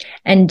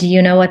 And do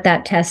you know what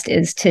that test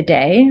is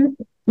today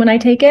when I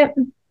take it?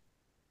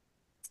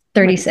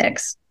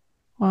 36.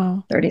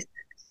 Wow. 36.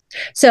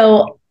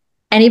 So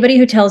anybody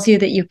who tells you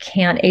that you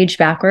can't age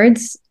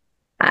backwards,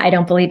 I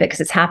don't believe it, because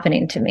it's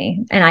happening to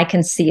me and I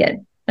can see it.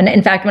 And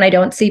in fact, when I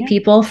don't see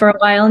people for a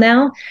while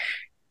now,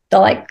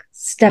 they'll like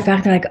step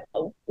back. They're like,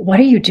 oh, what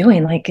are you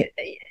doing? Like,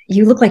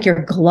 you look like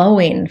you're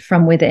glowing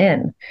from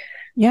within.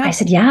 Yeah. I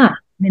said, yeah.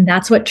 I mean,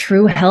 that's what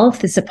true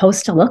health is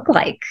supposed to look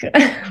like.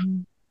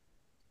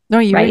 No,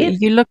 you right? really,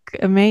 you look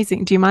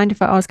amazing. Do you mind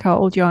if I ask how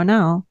old you are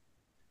now?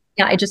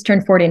 Yeah, I just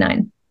turned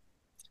 49.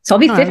 So I'll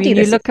be 50 I mean,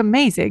 this you look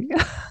amazing.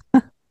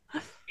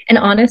 And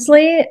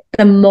honestly,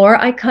 the more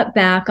I cut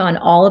back on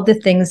all of the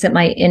things that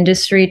my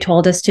industry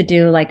told us to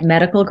do, like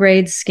medical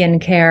grade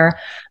skincare,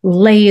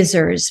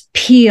 lasers,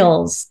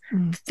 peels,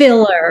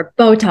 filler,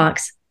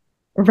 Botox,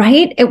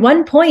 right? At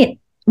one point,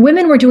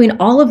 women were doing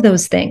all of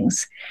those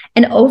things.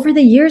 And over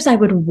the years, I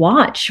would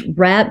watch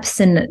reps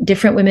and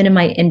different women in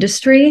my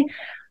industry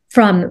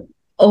from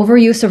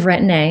overuse of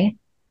Retin-A.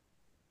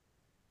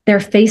 Their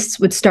face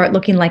would start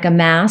looking like a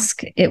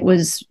mask. It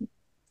was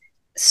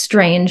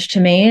strange to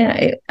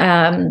me.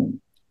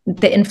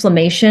 The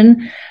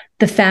inflammation,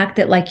 the fact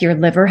that like your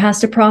liver has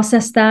to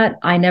process that.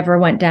 I never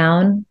went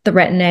down the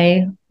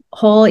Retin-A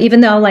hole,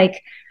 even though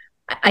like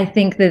I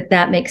think that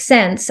that makes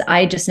sense.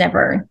 I just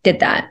never did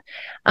that.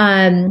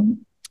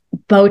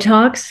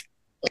 Botox,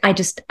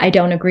 I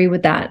don't agree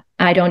with that.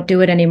 I don't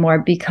do it anymore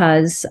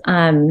because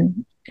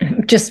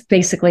just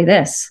basically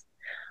this.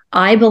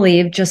 I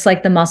believe just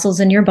like the muscles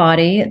in your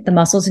body, the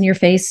muscles in your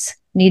face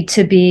need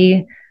to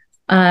be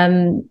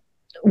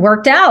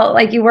worked out.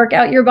 Like you work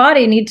out your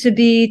body, need to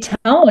be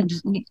toned.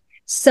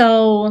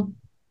 So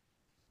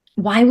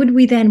why would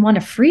we then want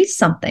to freeze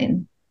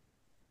something?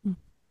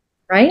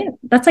 Right?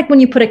 That's like when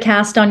you put a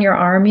cast on your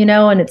arm, you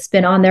know, and it's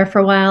been on there for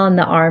a while and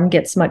the arm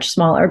gets much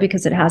smaller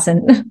because it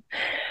hasn't.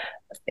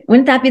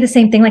 Wouldn't that be the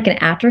same thing, like an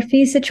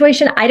atrophy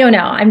situation? I don't know.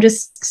 I'm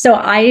just, so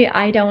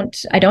I don't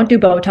do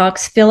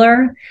Botox.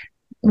 Filler.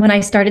 When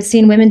I started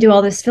seeing women do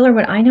all this filler,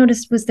 what I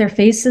noticed was their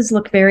faces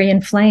look very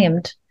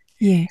inflamed.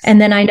 Yes. And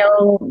then I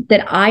know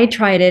that I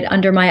tried it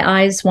under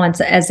my eyes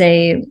once as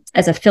a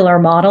filler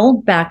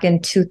model back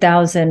in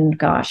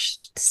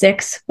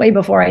 2006, way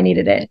before I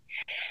needed it.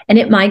 And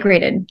it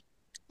migrated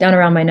down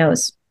around my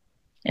nose.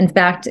 In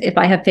fact, if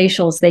I have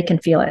facials, they can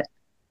feel it.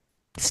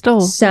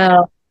 Still.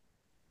 So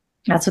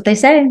that's what they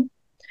say.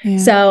 Yeah.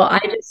 So I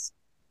just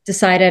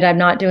decided I'm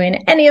not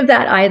doing any of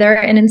that either.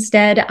 And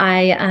instead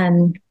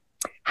I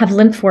have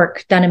lymph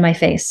work done in my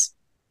face,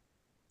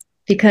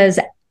 because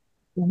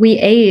we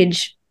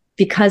age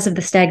because of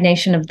the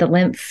stagnation of the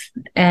lymph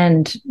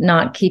and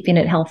not keeping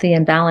it healthy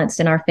and balanced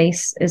in our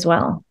face as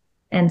well.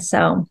 And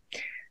so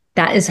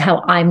that is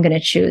how I'm going to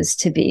choose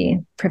to be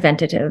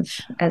preventative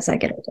as I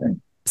get older.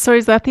 So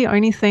is that the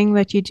only thing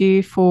that you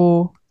do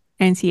for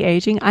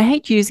anti-aging? I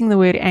hate using the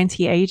word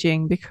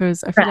anti-aging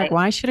because I feel like,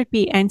 why should it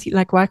be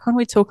why can't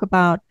we talk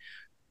about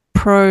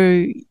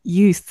pro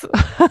youth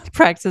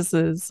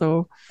practices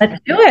or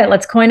Let's do it.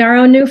 Let's coin our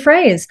own new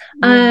phrase.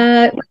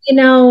 yeah.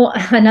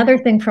 Another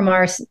thing from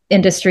our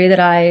industry that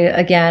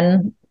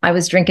I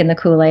was drinking the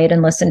Kool-Aid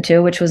and listened to,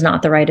 which was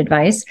not the right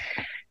advice,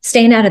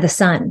 staying out of the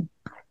sun.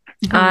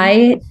 Mhm. I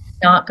did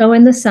not go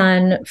in the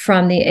sun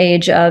from the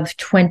age of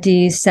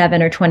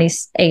 27 or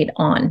 28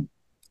 on,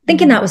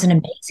 thinking Mhm. that was an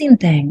amazing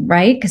thing,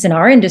 right? Because in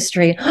our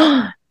industry,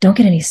 don't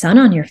get any sun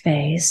on your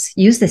face.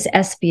 Use this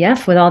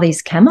SPF with all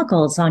these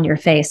chemicals on your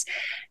face.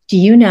 Do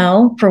you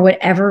know, for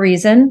whatever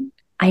reason,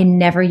 I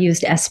never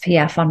used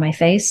SPF on my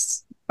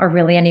face or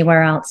really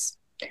anywhere else.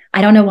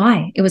 I don't know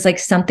why. It was like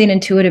something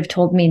intuitive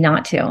told me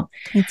not to.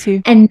 Me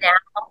too. And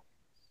now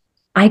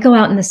I go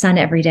out in the sun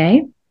every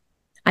day.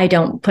 I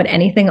don't put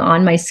anything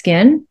on my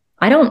skin.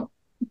 I don't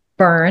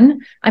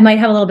burn. I might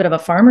have a little bit of a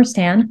farmer's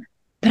tan,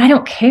 but I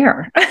don't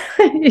care,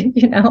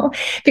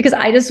 because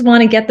I just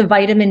want to get the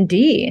vitamin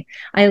D.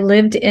 I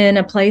lived in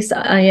a place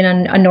in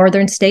a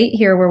northern state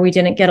here where we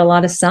didn't get a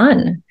lot of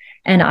sun.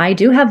 And I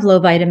do have low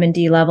vitamin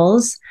D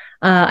levels.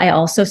 I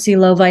also see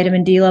low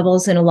vitamin D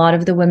levels in a lot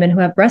of the women who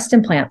have breast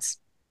implants.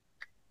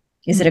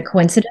 Is it a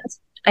coincidence?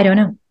 I don't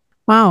know.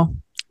 Wow.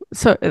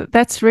 So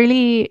that's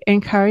really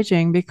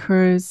encouraging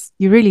because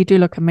you really do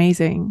look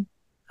amazing.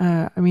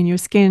 I mean, your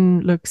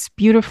skin looks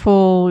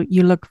beautiful.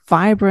 You look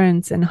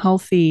vibrant and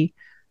healthy.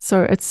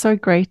 So it's so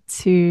great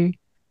to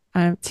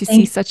see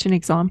Thank such an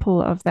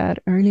example of that.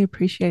 I really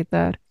appreciate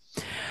that.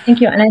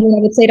 Thank you. And I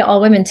would say to all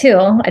women too,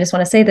 I just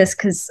want to say this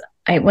because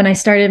when I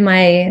started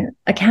my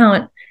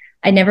account,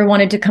 I never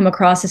wanted to come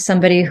across as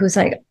somebody who's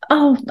like,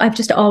 oh, I've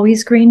just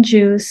always green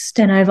juiced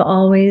and I've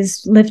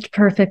always lived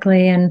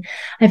perfectly and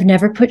I've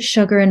never put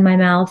sugar in my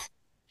mouth.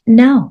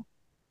 No,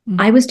 Mm.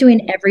 I was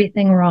doing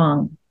everything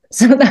wrong.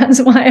 So that's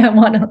why I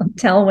want to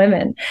tell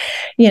women,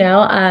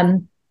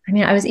 I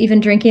mean, I was even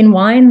drinking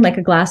wine, like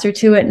a glass or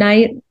two at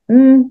night,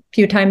 a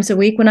few times a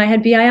week when I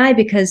had BII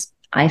because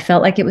I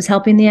felt like it was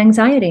helping the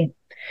anxiety.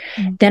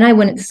 Mm. Then I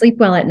wouldn't sleep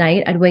well at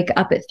night. I'd wake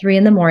up at 3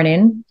 in the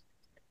morning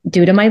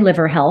due to my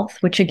liver health,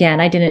 which again,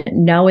 I didn't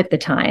know at the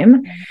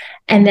time.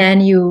 And then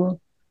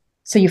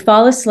so you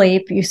fall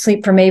asleep, you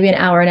sleep for maybe an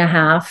hour and a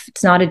half.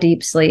 It's not a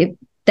deep sleep.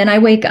 Then I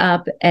wake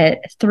up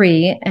at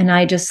 3 and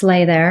I just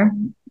lay there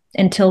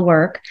until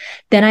work.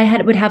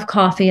 Then would have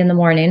coffee in the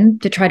morning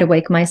to try to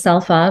wake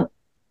myself up.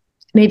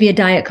 Maybe a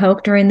Diet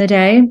Coke during the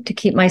day to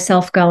keep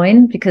myself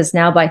going because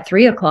now by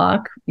 3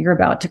 o'clock, you're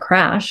about to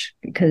crash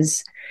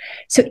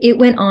so it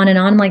went on and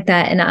on like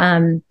that.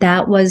 And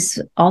that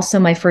was also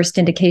my first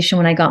indication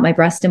when I got my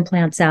breast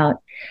implants out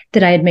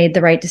that I had made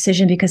the right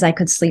decision because I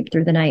could sleep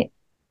through the night.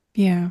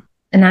 Yeah.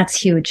 And that's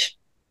huge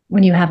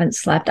when you haven't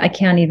slept. I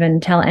can't even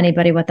tell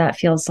anybody what that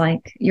feels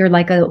like. You're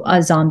like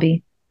a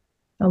zombie,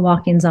 a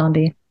walking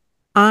zombie.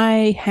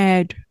 I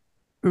had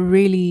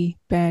really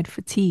bad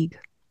fatigue,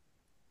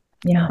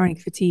 Yeah. chronic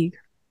fatigue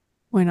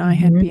when I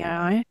had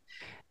Mm-hmm.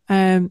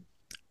 BII,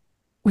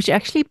 which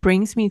actually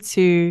brings me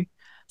to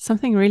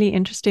something really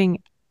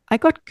interesting. I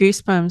got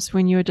goosebumps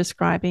when you were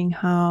describing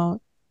how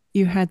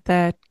you had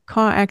that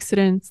car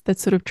accident that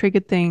sort of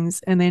triggered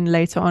things and then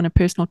later on a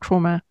personal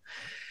trauma,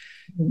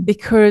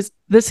 because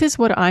this is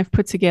what I've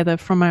put together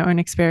from my own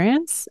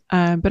experience,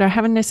 but I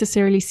haven't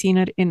necessarily seen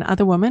it in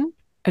other women.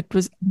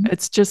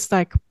 It's just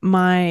like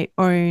my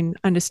own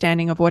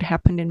understanding of what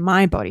happened in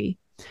my body.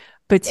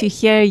 But to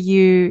hear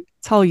you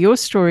tell your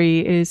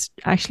story is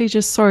actually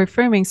just so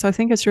affirming. So I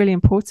think it's really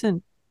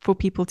important for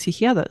people to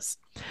hear this.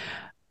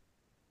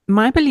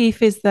 My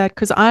belief is that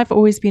because I've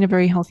always been a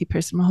very healthy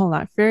person my whole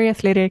life, very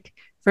athletic,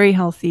 very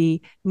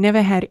healthy,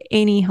 never had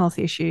any health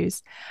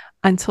issues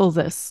until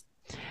this.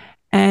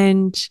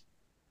 And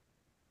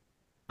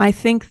I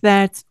think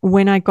that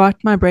when I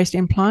got my breast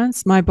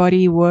implants, my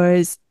body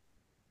was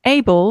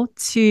able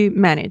to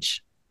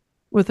manage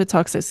with the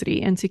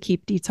toxicity and to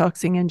keep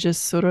detoxing and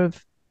just sort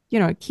of,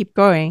 keep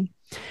going.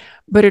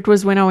 But it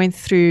was when I went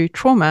through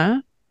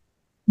trauma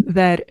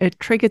that it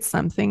triggered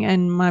something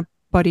and my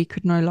body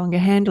could no longer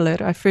handle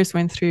it. I first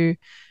went through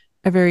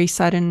a very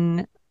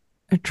sudden,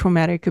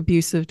 traumatic,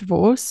 abusive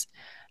divorce.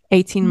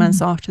 18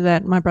 months after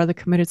that, my brother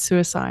committed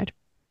suicide.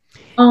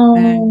 Oh,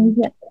 And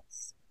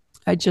yes.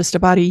 just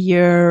about a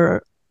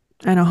year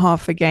and a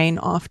half again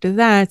after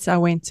that, I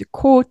went to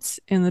court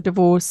in the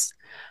divorce,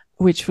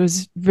 which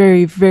was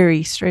very,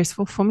 very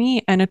stressful for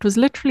me. And it was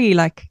literally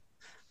like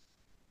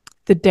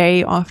the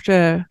day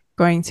after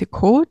going to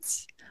court,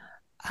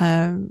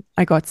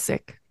 I got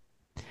sick.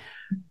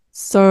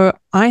 So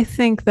I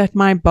think that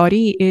my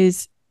body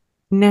is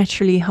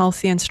naturally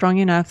healthy and strong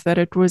enough that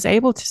it was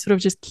able to sort of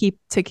just keep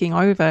ticking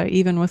over,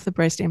 even with the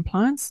breast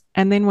implants.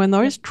 And then when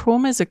those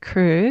traumas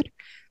occurred,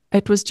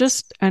 it was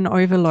just an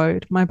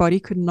overload. My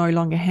body could no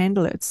longer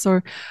handle it.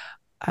 So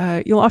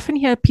you'll often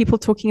hear people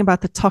talking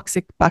about the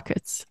toxic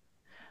buckets.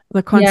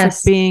 The concept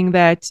Yes. being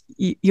that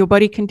your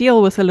body can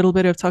deal with a little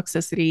bit of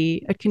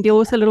toxicity, it can deal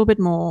with a little bit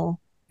more,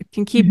 It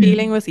can keep Mm-hmm.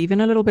 dealing with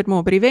even a little bit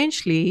more, but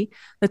eventually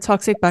the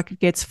toxic bucket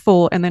gets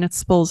full and then it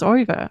spills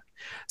over.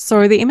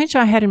 So the image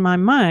I had in my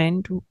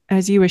mind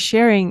as you were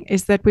sharing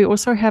is that we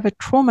also have a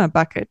trauma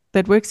bucket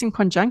that works in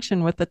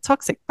conjunction with the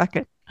toxic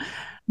bucket.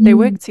 They Mm-hmm.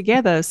 work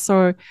together.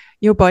 So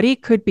your body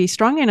could be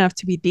strong enough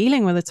to be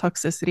dealing with the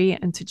toxicity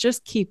and to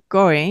just keep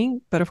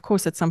going. But of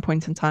course, at some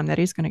point in time, that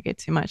is going to get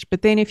too much.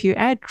 But then if you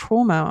add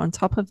trauma on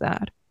top of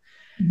that,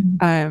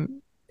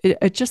 um,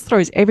 it just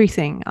throws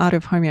everything out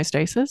of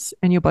homeostasis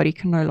and your body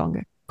can no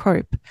longer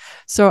cope.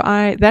 So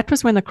that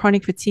was when the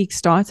chronic fatigue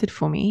started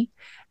for me.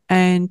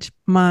 And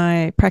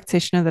my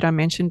practitioner that I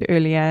mentioned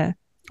earlier,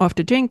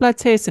 after doing blood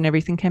tests and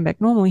everything came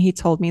back normal, he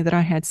told me that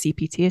I had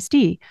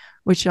CPTSD,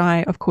 which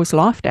I, of course,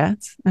 laughed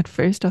at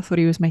first. I thought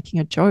he was making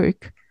a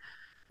joke.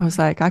 I was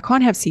like, I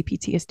can't have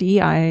CPTSD.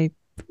 I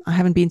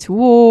haven't been to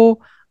war.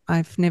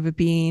 I've never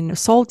been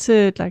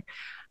assaulted. Like,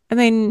 and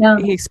then Yeah.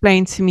 he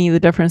explained to me the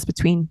difference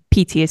between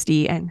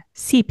PTSD and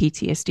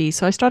CPTSD.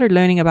 So I started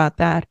learning about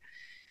that.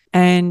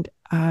 And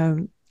I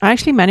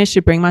actually managed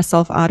to bring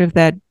myself out of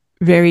that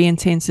very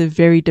intensive,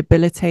 very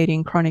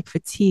debilitating chronic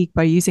fatigue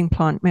by using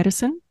plant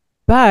medicine.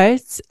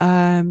 But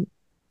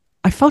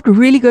I felt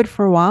really good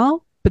for a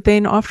while. But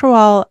then after a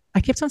while, I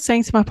kept on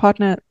saying to my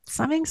partner,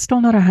 something's still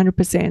not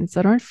 100%.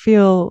 I don't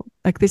feel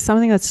like there's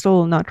something that's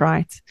still not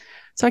right.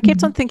 So I kept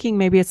Mm-hmm. on thinking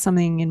maybe it's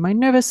something in my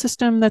nervous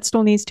system that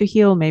still needs to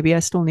heal. Maybe I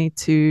still need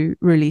to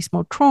release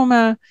more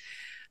trauma.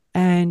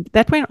 And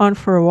that went on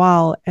for a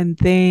while. And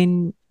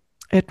then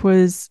it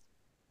was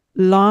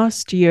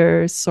last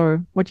year.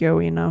 So what year are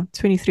we in now?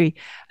 23.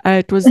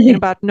 It was in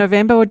about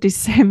November or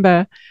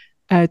December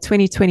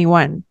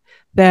 2021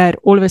 that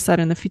all of a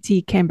sudden the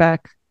fatigue came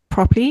back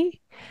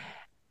properly.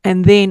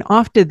 And then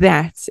after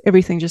that,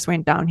 everything just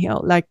went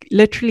downhill. Like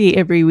literally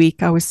every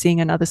week, I was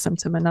seeing another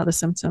symptom, another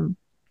symptom.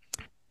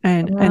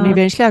 And Wow.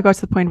 eventually I got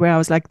to the point where I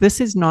was like, this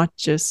is not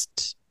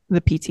just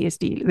the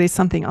PTSD. There's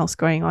something else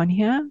going on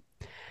here.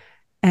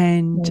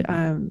 And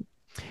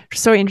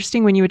so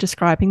interesting when you were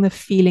describing the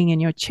feeling in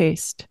your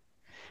chest,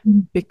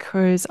 Mm-hmm.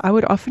 because I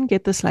would often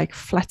get this like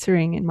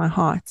fluttering in my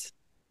heart.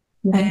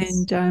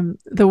 Yes. And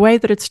the way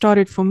that it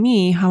started for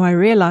me, how I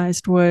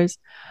realized was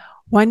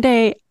one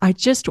day I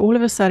just all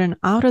of a sudden,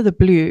 out of the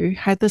blue,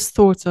 had this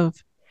thought of,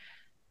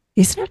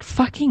 isn't it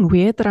fucking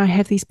weird that I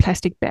have these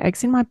plastic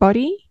bags in my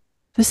body?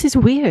 This is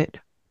weird.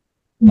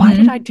 Why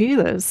did I Mm-hmm. do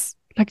this?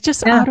 Like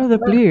just Yeah. out of the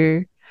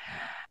blue.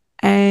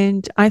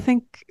 And I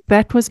think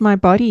that was my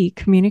body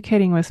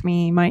communicating with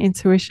me, my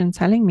intuition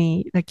telling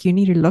me, like, you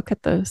need to look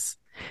at this.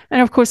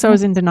 And of course, I Yeah.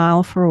 was in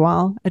denial for a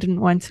while. I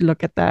didn't want to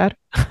look at that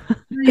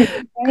Right.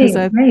 because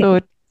Right. I Right.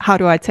 thought, how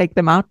do I take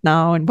them out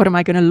now? And what am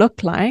I going to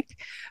look like?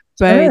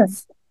 But Sure.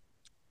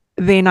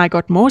 then I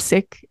got more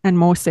sick and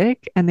more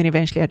sick. And then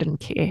eventually I didn't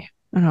care.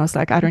 And I was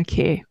like, I don't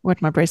care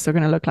what my breasts are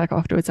going to look like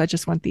afterwards. I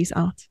just want these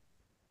out.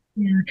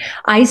 Yeah.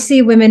 I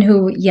see women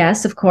who,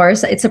 yes, of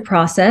course, it's a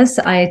process.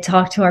 I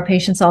talk to our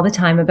patients all the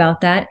time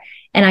about that.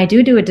 And I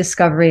do a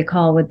discovery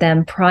call with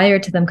them prior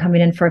to them coming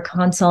in for a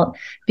consult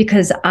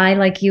because I,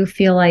 like you,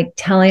 feel like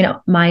telling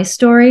my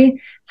story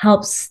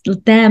helps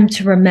them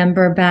to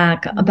remember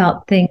back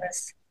about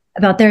things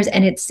about theirs.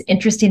 And it's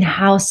interesting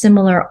how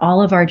similar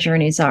all of our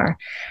journeys are.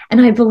 And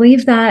I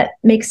believe that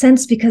makes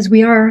sense because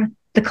we are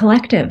the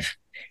collective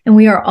and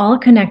we are all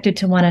connected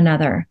to one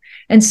another.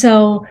 And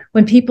so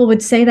when people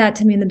would say that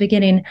to me in the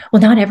beginning,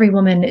 well, not every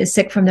woman is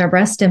sick from their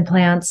breast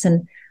implants.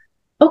 And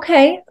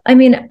okay, I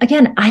mean,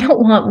 again, I don't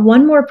want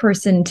one more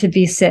person to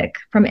be sick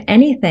from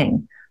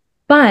anything.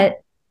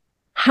 But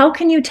how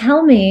can you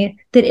tell me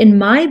that in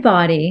my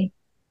body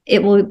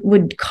it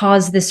would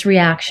cause this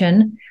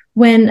reaction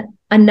when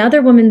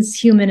another woman's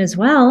human as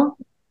well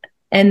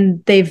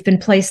and they've been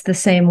placed the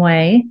same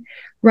way,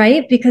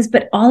 right?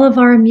 But all of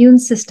our immune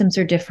systems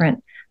are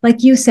different.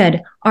 Like you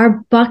said, our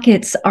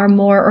buckets are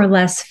more or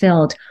less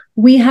filled.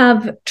 We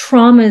have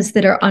traumas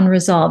that are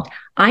unresolved.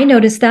 I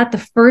noticed that the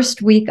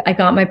first week I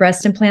got my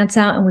breast implants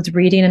out and was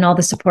reading in all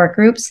the support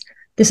groups.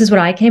 This is what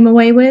I came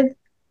away with,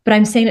 but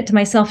I'm saying it to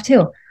myself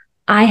too.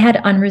 I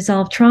had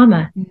unresolved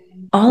trauma.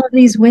 All of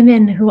these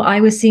women who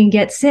I was seeing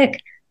get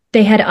sick,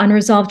 they had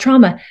unresolved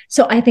trauma.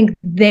 So I think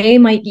they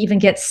might even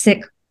get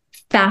sick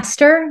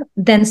faster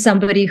than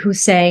somebody who,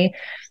 say,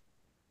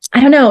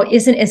 I don't know,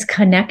 isn't as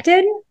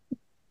connected.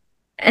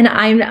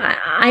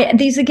 And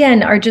these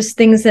again are just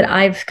things that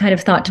I've kind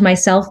of thought to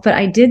myself, but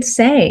I did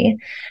say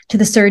to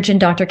the surgeon,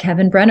 Dr.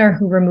 Kevin Brenner,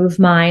 who removed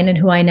mine and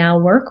who I now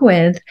work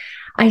with,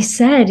 I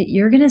said,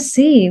 you're going to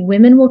see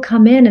women will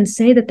come in and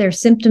say that their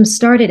symptoms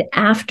started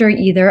after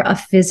either a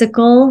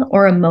physical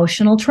or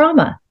emotional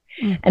trauma.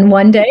 And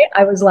one day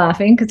I was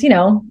laughing because,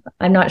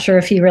 I'm not sure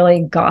if he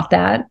really got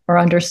that or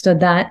understood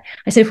that.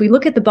 I said, if we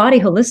look at the body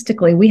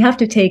holistically, we have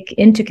to take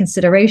into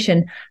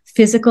consideration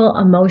physical,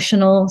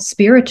 emotional,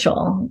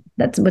 spiritual.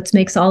 That's what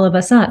makes all of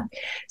us up.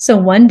 So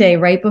one day,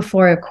 right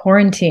before a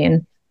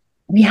quarantine,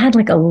 we had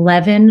like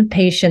 11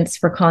 patients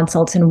for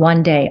consults in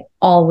one day,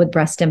 all with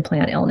breast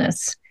implant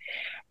illness.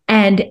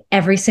 And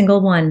every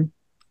single one,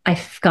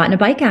 I've gotten a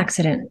bike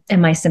accident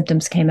and my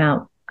symptoms came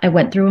out. I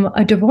went through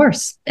a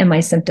divorce and my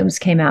symptoms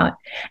came out.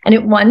 And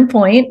at one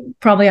point,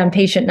 probably on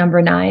patient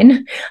number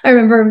 9, I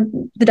remember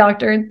the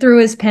doctor threw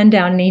his pen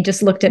down and he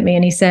just looked at me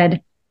and he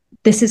said,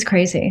 "This is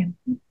crazy."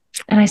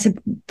 And I said,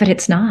 "But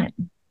it's not.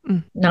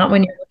 Not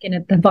when you're looking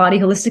at the body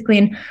holistically.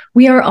 And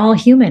we are all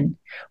human.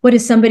 What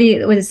is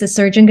the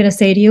surgeon going to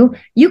say to you?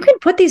 You can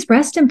put these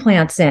breast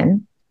implants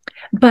in,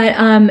 but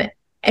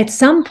at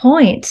some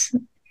point,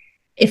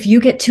 if you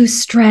get too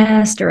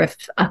stressed or if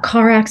a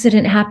car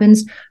accident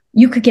happens,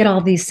 you could get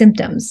all these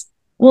symptoms."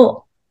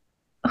 Well,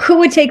 who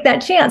would take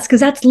that chance? Because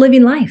that's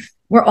living life.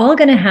 We're all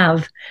going to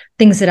have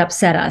things that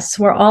upset us.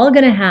 We're all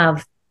going to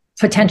have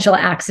potential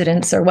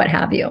accidents or what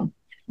have you.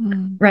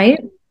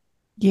 Right?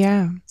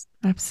 Yeah,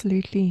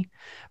 absolutely.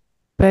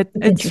 But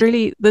it's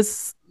really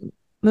this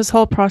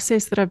whole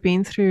process that I've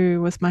been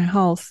through with my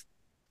health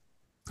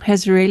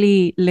has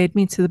really led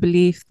me to the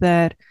belief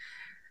that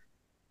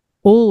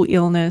all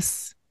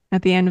illness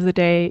at the end of the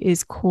day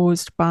is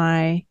caused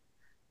by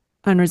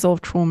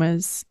unresolved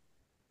traumas,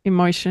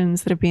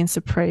 emotions that have been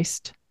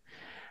suppressed.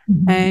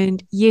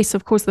 And yes,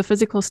 of course, the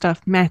physical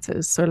stuff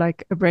matters. So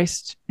like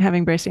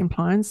having breast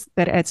implants,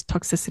 that adds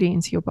toxicity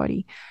into your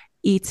body.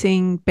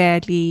 Eating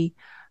badly,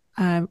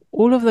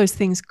 all of those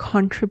things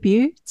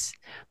contribute.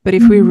 But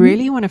if we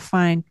really want to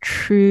find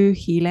true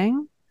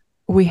healing,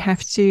 we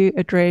have to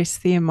address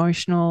the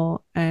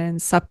emotional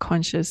and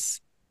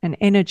subconscious and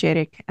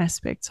energetic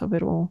aspects of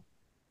it all.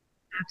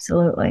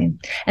 Absolutely.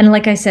 And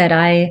like I said,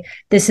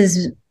 this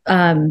has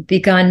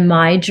begun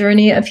my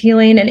journey of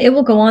healing, and it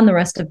will go on the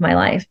rest of my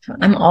life.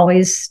 I'm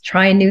always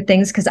trying new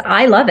things because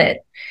I love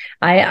it.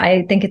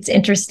 I think it's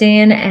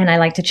interesting and I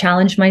like to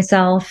challenge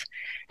myself.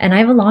 And I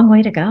have a long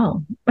way to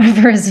go.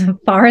 For as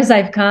far as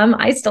I've come,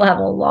 I still have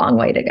a long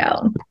way to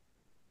go.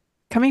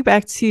 Coming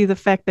back to the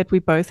fact that we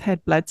both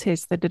had blood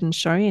tests that didn't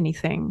show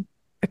anything,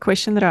 a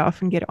question that I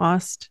often get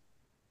asked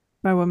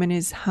by women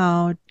is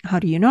how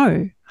do you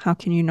know? How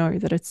can you know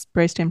that it's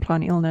breast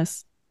implant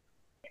illness?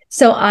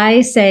 So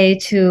I say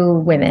to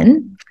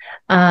women,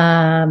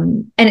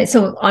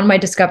 so on my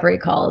discovery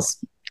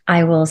calls,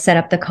 I will set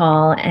up the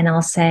call and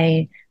I'll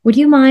say, "Would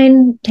you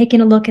mind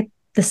taking a look at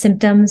the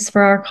symptoms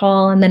for our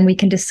call? And then we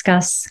can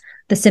discuss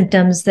the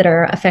symptoms that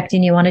are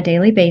affecting you on a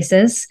daily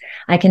basis.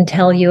 I can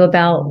tell you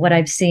about what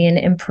I've seen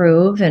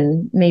improve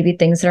and maybe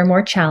things that are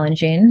more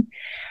challenging."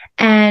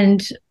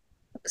 And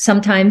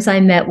sometimes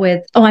I'm met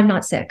with, "Oh, I'm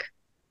not sick."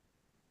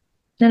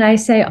 Then I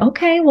say,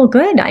 "Okay, well,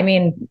 good. I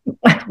mean,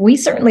 we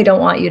certainly don't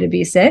want you to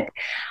be sick."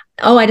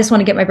 "Oh, I just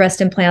want to get my breast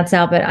implants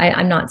out, but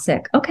I'm not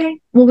sick." "Okay,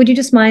 well, would you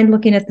just mind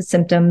looking at the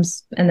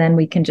symptoms?" And then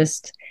we'll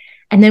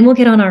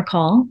get on our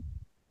call.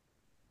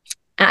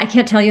 I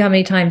can't tell you how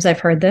many times I've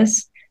heard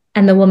this.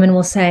 And the woman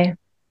will say,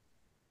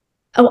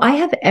 "Oh, I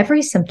have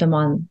every symptom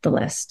on the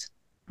list."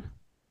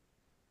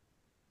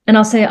 And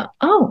I'll say,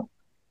 "Oh,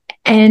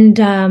 and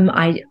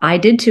I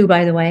did too,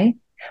 by the way.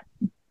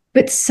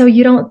 But so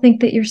you don't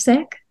think that you're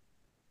sick?"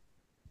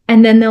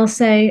 And then they'll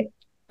say,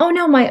 "Oh,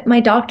 no, my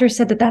doctor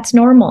said that that's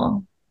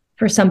normal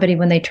for somebody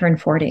when they turn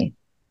 40.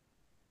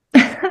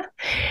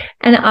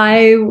 And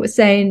I was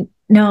saying,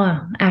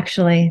 "No,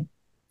 actually,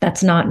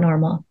 that's not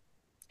normal.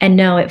 And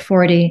no, at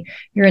 40,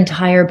 your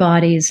entire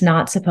body is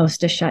not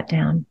supposed to shut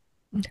down.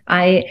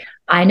 I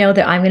know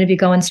that I'm going to be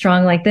going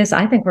strong like this.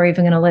 I think we're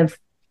even going to live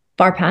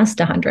far past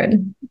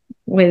 100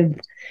 with,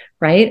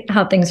 right,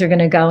 how things are going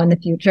to go in the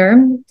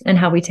future and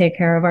how we take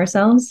care of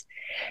ourselves."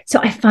 So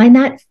I find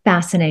that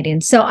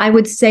fascinating. So I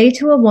would say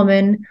to a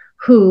woman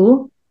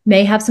who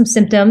may have some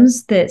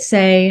symptoms that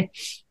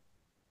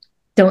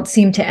don't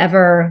seem to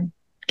ever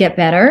get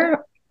better,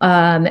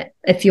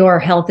 if your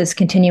health is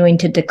continuing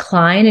to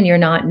decline and you're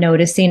not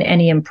noticing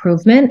any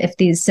improvement, if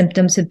these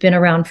symptoms have been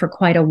around for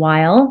quite a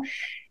while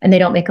and they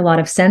don't make a lot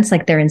of sense,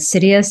 like they're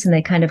insidious and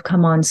they kind of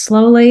come on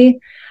slowly,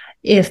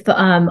 if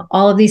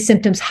all of these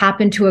symptoms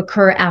happen to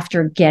occur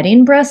after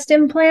getting breast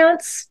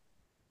implants,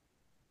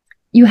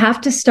 you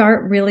have to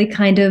start really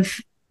kind of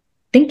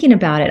thinking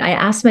about it. I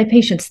ask my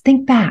patients,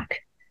 think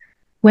back.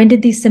 When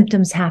did these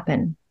symptoms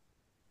happen?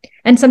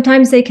 And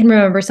sometimes they can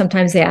remember,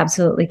 sometimes they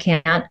absolutely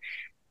can't.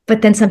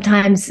 But then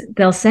sometimes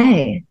they'll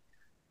say,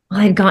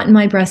 "Well, I'd gotten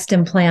my breast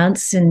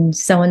implants in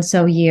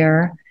so-and-so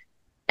year.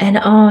 And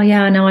oh,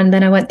 yeah, no. And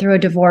then I went through a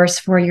divorce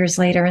 4 years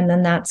later. And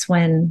then that's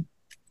when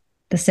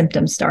the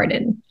symptoms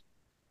started."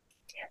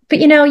 But,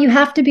 you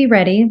have to be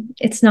ready.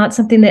 It's not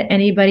something that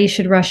anybody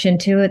should rush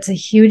into. It's a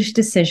huge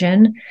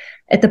decision.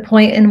 At the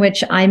point in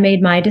which I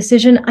made my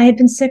decision, I had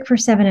been sick for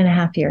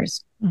 7.5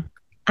 years.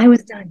 I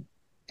was done.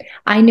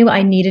 I knew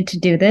I needed to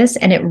do this,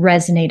 and it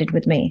resonated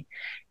with me.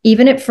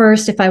 Even at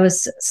first, if I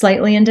was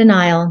slightly in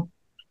denial,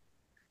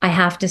 I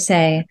have to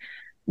say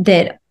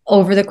that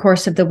over the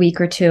course of the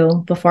week or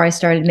two before I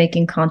started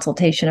making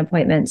consultation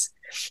appointments,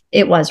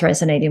 it was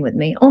resonating with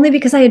me, only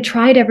because I had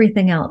tried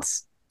everything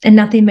else and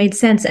nothing made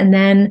sense. And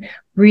then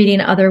reading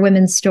other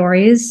women's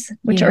stories,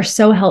 which are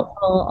so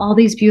helpful, all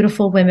these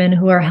beautiful women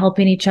who are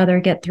helping each other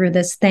get through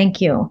this. Thank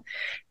you.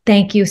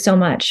 Thank you so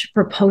much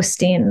for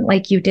posting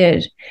like you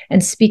did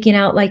and speaking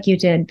out like you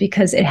did,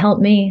 because it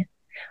helped me.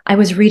 I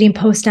was reading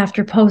post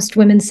after post,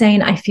 women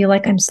saying, I feel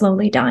like I'm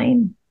slowly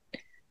dying.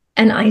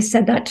 And I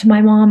said that to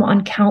my mom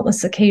on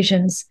countless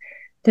occasions.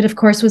 That, of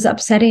course, was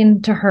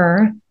upsetting to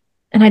her.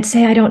 And I'd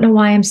say, I don't know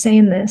why I'm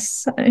saying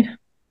this,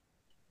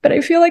 but I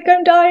feel like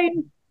I'm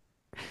dying.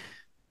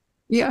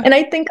 Yeah. And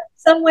I think in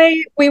some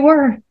way we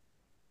were.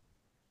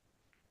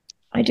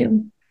 I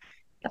do.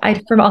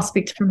 I'll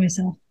speak for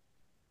myself.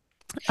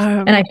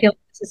 And I feel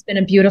this has been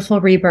a beautiful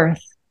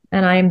rebirth.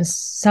 And I'm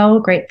so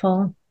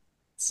grateful.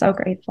 So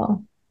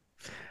grateful.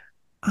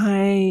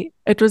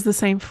 It was the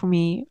same for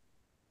me,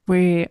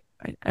 where,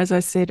 as I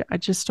said, I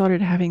just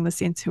started having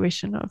this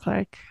intuition of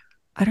like,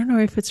 I don't know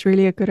if it's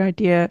really a good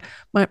idea.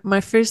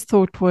 My first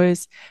thought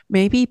was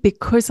maybe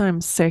because I'm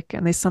sick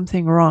and there's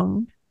something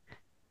wrong,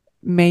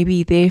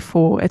 maybe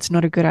therefore it's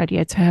not a good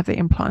idea to have the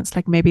implants.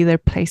 Like maybe they're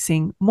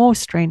placing more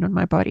strain on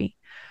my body.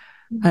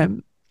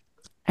 And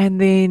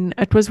then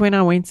it was when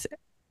I went,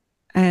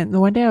 and the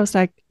one day I was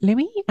like, let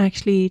me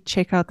actually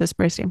check out this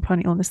breast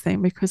implant illness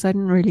thing, because I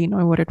didn't really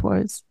know what it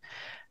was.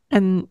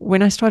 And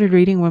when I started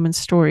reading women's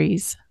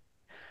stories,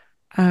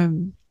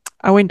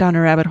 I went down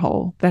a rabbit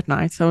hole that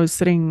night. So I was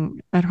sitting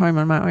at home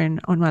on my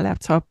own on my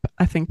laptop,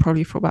 I think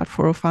probably for about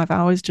 4 or 5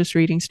 hours, just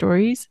reading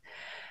stories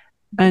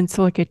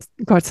until it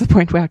got to the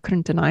point where I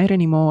couldn't deny it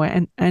anymore.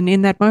 And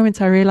in that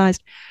moment, I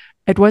realized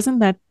it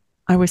wasn't that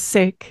I was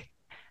sick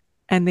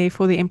and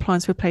therefore the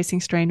implants were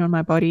placing strain on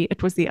my body.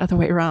 It was the other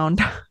way around.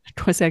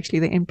 It was actually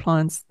the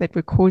implants that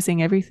were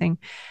causing everything.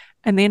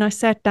 And then I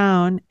sat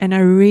down and I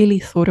really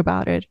thought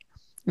about it,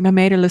 and I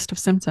made a list of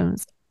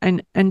symptoms.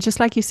 And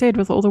just like you said,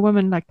 with all the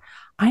women, like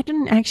I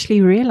didn't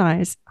actually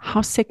realize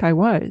how sick I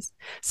was.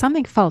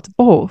 Something felt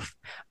off.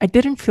 I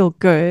didn't feel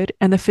good.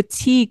 And the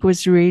fatigue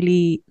was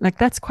really like,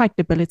 that's quite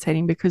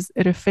debilitating because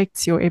it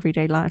affects your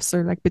everyday life. So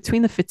like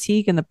between the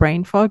fatigue and the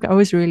brain fog, I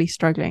was really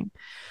struggling.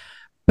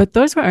 But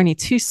those were only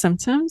 2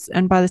 symptoms.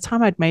 And by the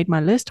time I'd made my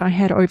list, I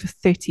had over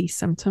 30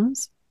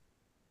 symptoms.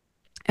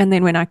 And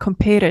then when I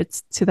compared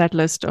it to that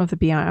list of the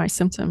BII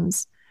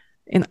symptoms,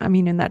 in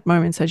that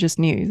moment, I just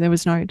knew there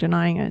was no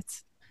denying it.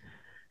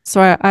 So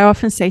I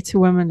often say to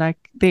women, like,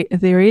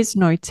 there is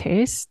no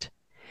test,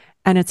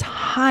 and it's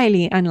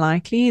highly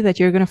unlikely that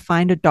you're going to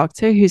find a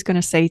doctor who's going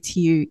to say to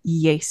you,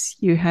 yes,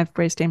 you have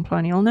breast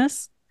implant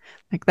illness.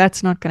 Like,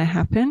 that's not going to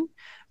happen.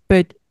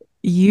 But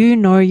you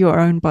know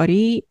your own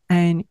body,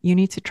 and you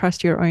need to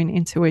trust your own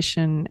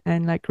intuition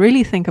and like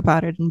really think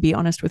about it and be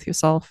honest with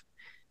yourself.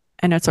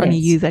 And it's only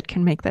you that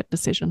can make that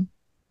decision.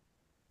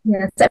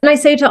 Yes. And I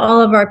say to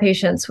all of our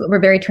patients, we're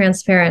very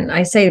transparent.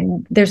 I say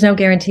there's no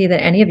guarantee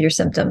that any of your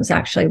symptoms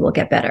actually will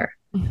get better.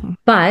 Mm-hmm.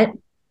 But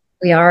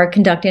we are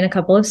conducting a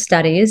couple of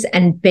studies,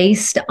 and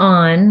based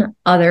on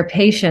other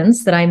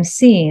patients that I'm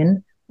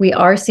seeing, we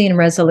are seeing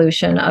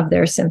resolution of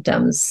their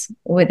symptoms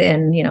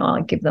within,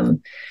 I'll give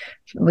them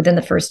within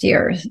the first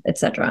year, et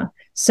cetera.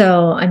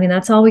 So,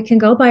 that's all we can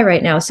go by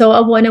right now.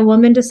 So when a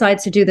woman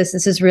decides to do this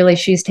is really,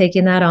 she's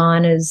taking that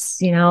on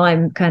as,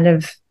 I'm kind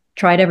of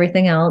tried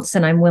everything else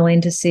and I'm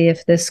willing to see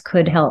if this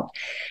could help.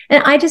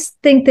 And I just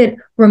think that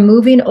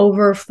removing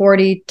over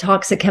 40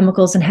 toxic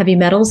chemicals and heavy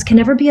metals can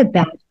never be a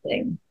bad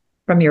thing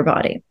from your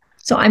body.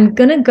 So I'm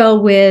going to go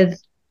with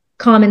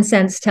common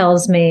sense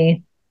tells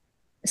me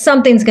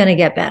something's going to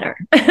get better.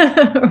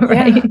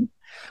 Right? Yeah.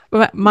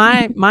 But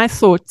my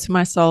thought to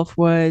myself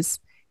was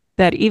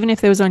that even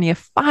if there was only a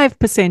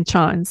 5%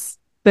 chance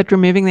that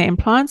removing the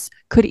implants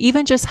could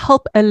even just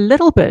help a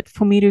little bit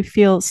for me to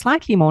feel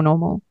slightly more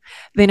normal,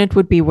 then it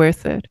would be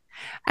worth it.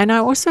 And I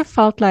also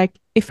felt like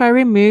if I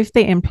removed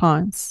the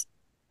implants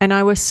and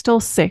I was still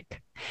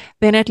sick,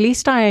 then at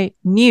least I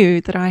knew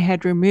that I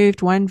had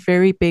removed one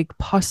very big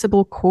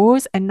possible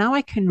cause. And now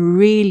I can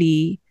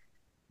really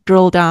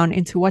drill down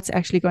into what's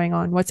actually going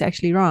on, what's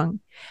actually wrong.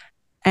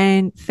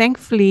 And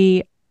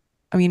thankfully,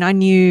 I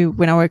knew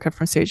when I woke up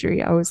from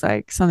surgery, I was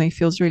like, something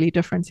feels really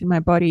different in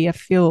my body. I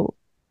feel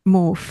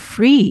more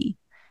free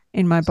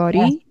in my body.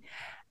 Yeah.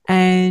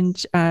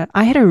 And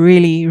I had a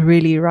really,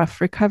 really rough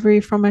recovery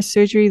from my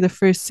surgery. The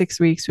first 6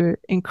 weeks were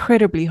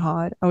incredibly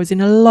hard. I was in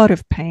a lot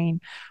of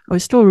pain. I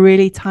was still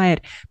really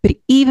tired. But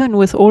even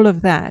with all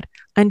of that,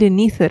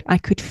 underneath it, I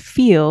could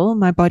feel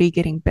my body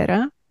getting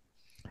better.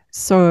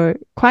 So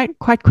quite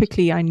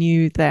quickly, I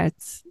knew that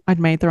I'd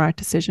made the right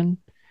decision.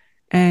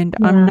 And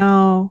yeah. I'm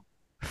now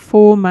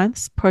 4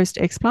 months post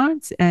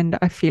explant, and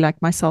I feel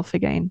like myself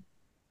again.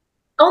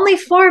 Only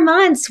 4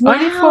 months. Wow.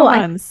 Only 4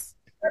 months.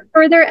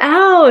 Further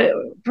out.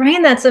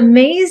 Brian, that's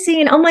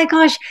amazing. Oh my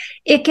gosh.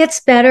 It gets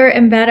better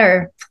and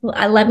better.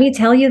 Let me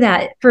tell you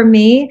that. For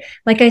me,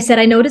 like I said,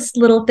 I noticed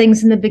little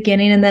things in the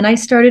beginning, and then I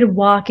started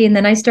walking.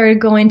 Then I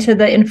started going to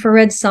the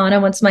infrared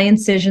sauna once my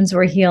incisions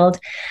were healed.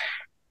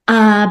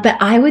 But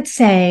I would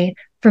say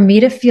for me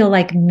to feel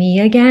like me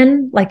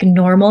again, like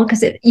normal,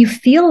 because you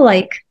feel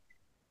like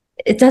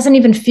it doesn't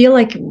even feel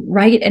like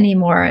right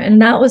anymore.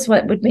 And that was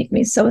what would make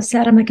me so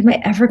sad. I'm like, am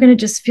I ever going to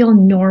just feel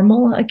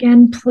normal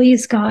again?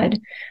 Please, God,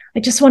 I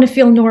just want to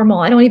feel normal.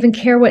 I don't even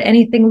care what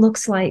anything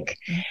looks like.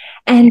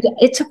 And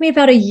it took me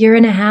about 1.5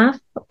 years,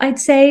 I'd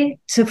say,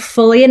 to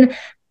fully. And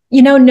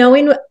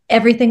Knowing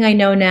everything I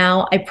know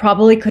now, I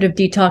probably could have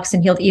detoxed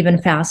and healed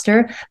even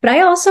faster. But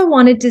I also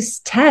wanted to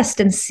test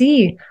and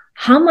see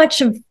how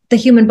much of the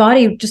human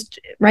body just,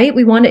 right?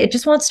 It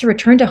just wants to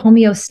return to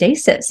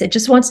homeostasis. It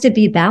just wants to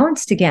be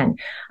balanced again.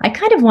 I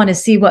kind of want to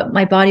see what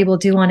my body will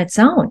do on its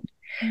own.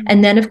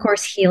 And then, of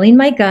course, healing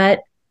my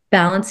gut,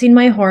 balancing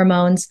my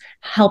hormones,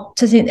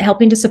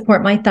 helping to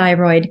support my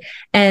thyroid,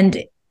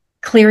 and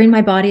clearing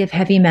my body of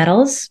heavy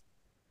metals.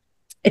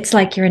 It's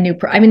like you're a new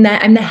I mean,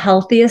 that I'm the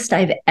healthiest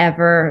I've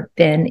ever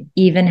been,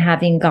 even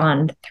having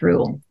gone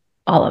through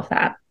all of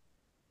that.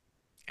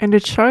 And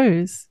it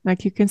shows,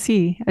 like you can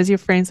see, as your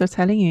friends are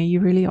telling you, you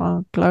really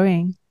are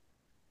glowing.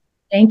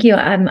 Thank you.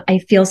 I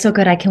feel so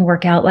good. I can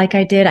work out like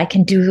I did. I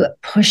can do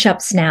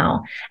push-ups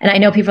now. And I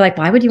know people are like,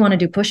 why would you want to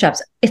do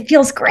push-ups? It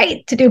feels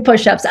great to do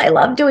push-ups. I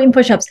love doing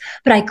push-ups,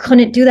 but I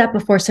couldn't do that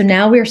before. So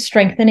now we're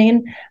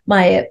strengthening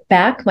my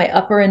back, my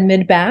upper and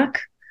mid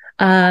back.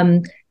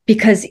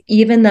 Because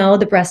even though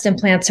the breast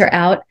implants are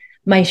out,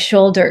 my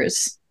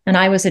shoulders, and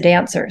I was a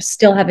dancer,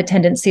 still have a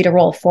tendency to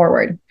roll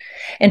forward.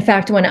 In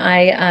fact, when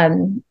I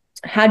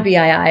had BII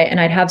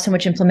and I'd have so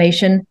much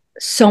inflammation,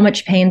 so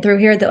much pain through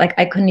here that like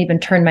I couldn't even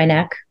turn my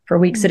neck for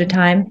weeks at a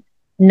time.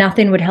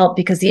 Nothing would help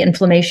because the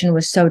inflammation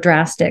was so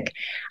drastic.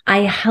 I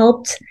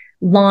helped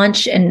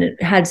launch and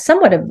had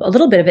somewhat of a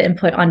little bit of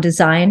input on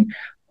design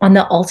on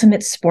the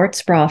ultimate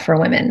sports bra for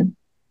women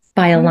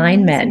by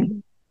Align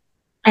Med.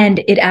 And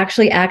it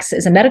actually acts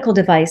as a medical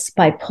device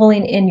by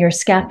pulling in your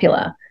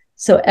scapula.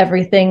 So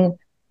everything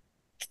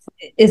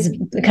is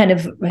kind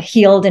of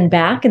healed and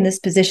back in this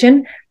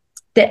position.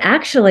 That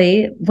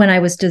actually, when I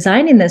was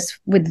designing this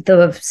with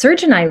the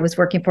surgeon I was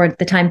working for at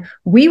the time,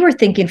 we were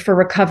thinking for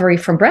recovery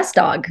from breast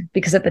dog,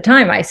 because at the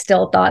time I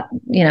still thought,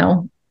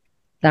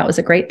 that was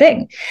a great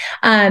thing.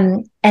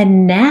 And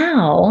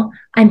now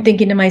I'm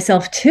thinking to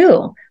myself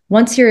too,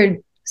 once your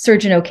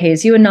surgeon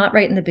okays you, and not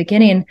right in the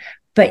beginning,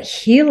 but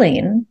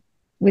healing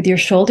with your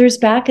shoulders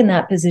back in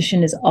that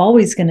position is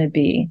always going to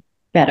be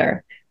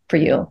better for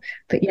you.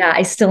 But yeah,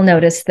 I still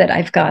notice that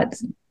I've got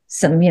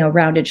some,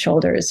 rounded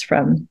shoulders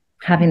from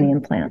having the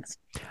implants.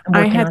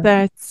 I had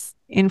that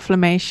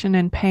inflammation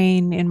and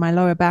pain in my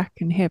lower back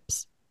and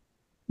hips.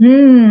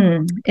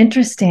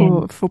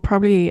 Interesting. For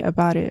probably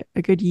about a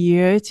good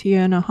year to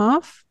year and a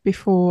half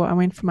before I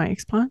went for my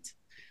explant.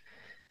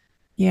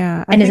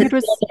 Yeah, I think it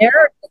was still there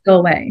or go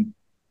away?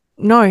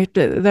 No,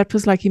 that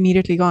was like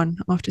immediately gone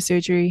after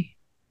surgery.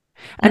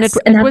 And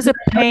it was a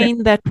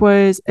pain that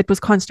it was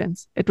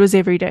constant. It was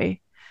every day.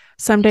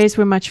 Some days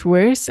were much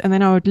worse, and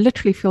then I would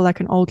literally feel like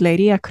an old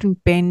lady. I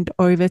couldn't bend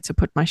over to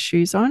put my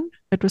shoes on.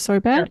 It was so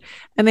bad. Yeah.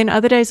 And then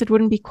other days it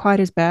wouldn't be quite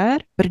as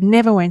bad, but it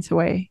never went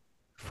away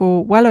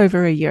for well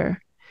over a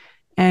year.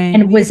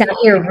 And was that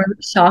your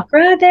root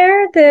chakra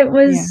there that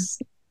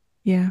was?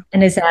 Yeah.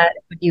 And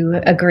would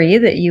you agree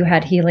that you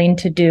had healing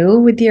to do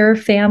with your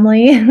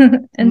family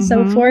and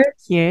so forth?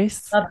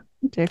 Yes,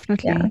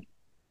 definitely. Yeah.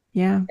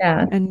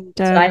 Yeah. And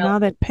now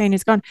that pain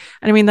is gone.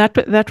 And I mean,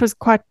 that was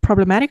quite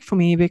problematic for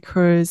me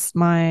because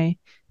my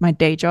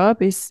day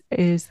job is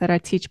that I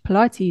teach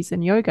Pilates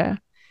and yoga.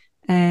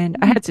 And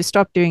I had to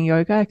stop doing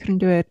yoga. I couldn't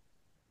do it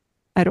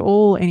at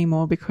all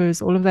anymore because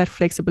all of that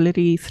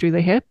flexibility through the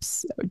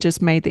hips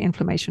just made the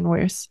inflammation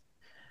worse.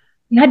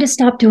 You had to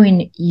stop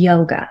doing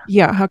yoga.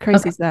 Yeah. How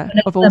crazy is that?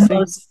 Of all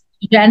things.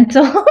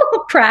 Gentle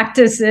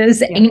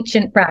practices,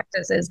 ancient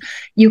practices,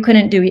 you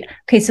couldn't do.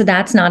 Okay, so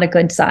that's not a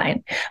good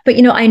sign. But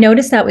I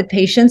noticed that with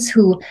patients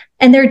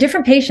and there are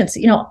different patients.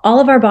 All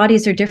of our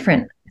bodies are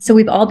different, so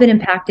we've all been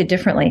impacted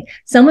differently.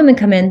 Some women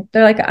come in,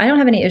 they're like, I don't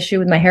have any issue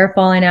with my hair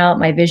falling out,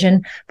 my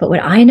vision, but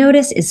what I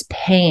notice is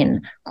pain,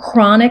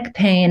 chronic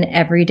pain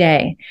every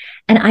day.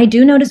 And I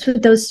do notice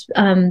with those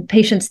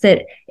patients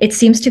that it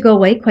seems to go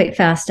away quite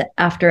fast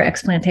after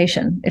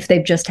explantation if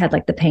they've just had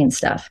like the pain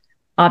stuff.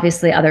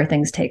 Obviously, other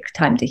things take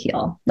time to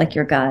heal, like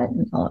your gut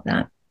and all of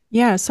that.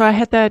 Yeah, so I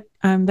had that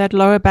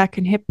lower back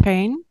and hip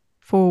pain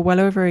for well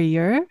over a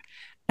year.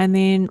 And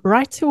then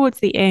right towards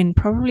the end,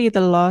 probably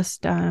the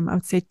last, I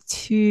would say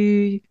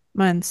 2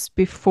 months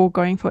before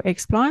going for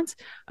explants,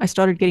 I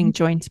started getting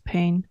joint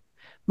pain.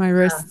 My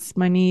wrists,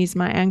 my knees,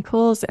 my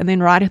ankles. And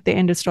then right at the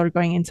end, it started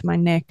going into my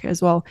neck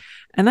as well.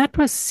 And that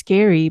was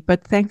scary.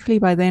 But thankfully,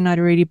 by then, I'd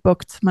already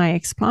booked my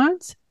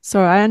explant.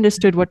 So I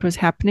understood what was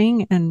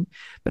happening.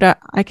 But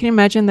I can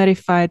imagine that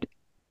if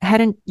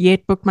hadn't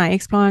yet booked my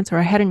explants or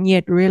I hadn't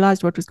yet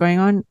realized what was going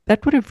on,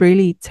 that would have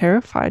really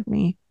terrified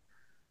me.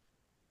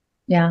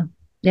 Yeah.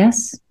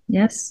 Yes.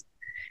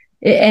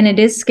 And it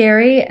is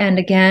scary. And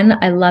again,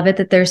 I love it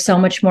that there's so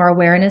much more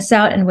awareness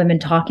out and women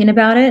talking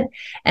about it.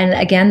 And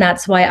again,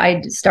 that's why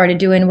I started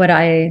doing what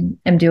I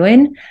am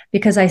doing,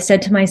 because I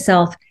said to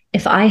myself,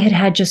 if I had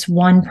had just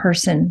one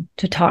person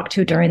to talk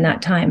to during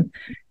that time,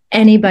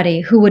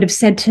 anybody who would have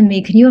said to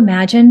me, can you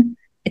imagine?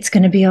 It's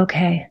going to be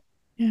okay.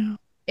 Yeah.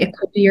 It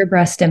could be your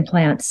breast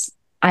implants.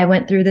 I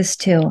went through this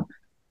too.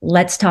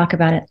 Let's talk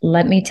about it.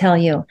 Let me tell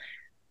you.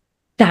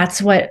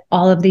 That's what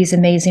all of these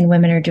amazing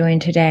women are doing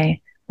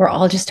today. We're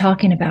all just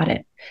talking about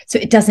it. So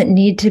it doesn't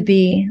need to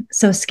be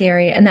so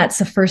scary. And that's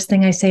the first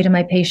thing I say to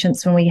my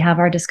patients when we have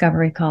our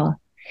discovery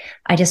call.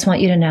 I just want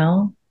you to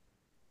know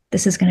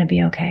this is going to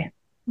be okay.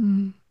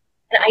 Mm.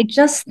 And I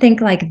just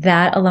think like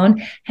that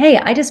alone. Hey,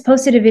 I just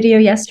posted a video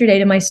yesterday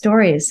to my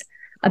stories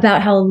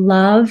about how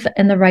love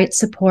and the right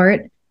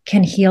support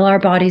can heal our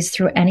bodies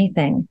through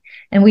anything.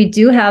 And we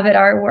do have at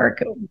our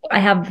work, I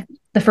have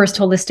the first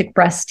holistic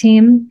breast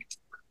team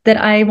that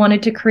I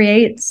wanted to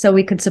create so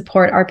we could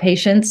support our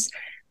patients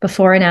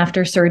before and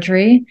after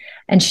surgery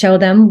and show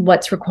them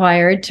what's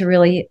required to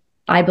really,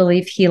 I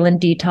believe, heal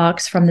and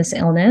detox from this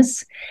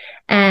illness.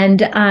 And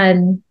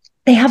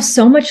they have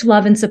so much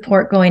love and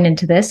support going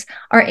into this.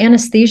 Our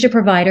anesthesia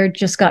provider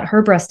just got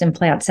her breast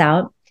implants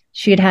out.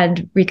 She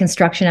had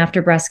reconstruction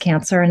after breast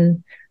cancer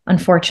and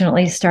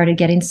unfortunately started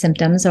getting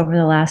symptoms over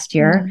the last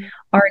year. Mm-hmm.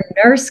 Our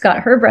nurse got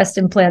her breast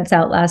implants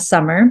out last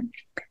summer.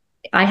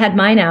 I had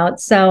mine out.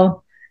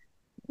 So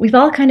we've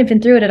all kind of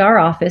been through it at our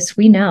office.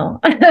 We know,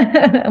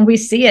 and we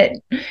see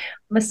it.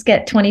 Let's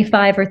get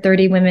 25 or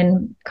 30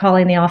 women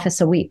calling the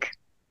office a week.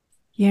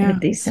 Yeah.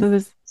 So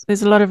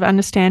there's a lot of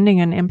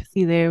understanding and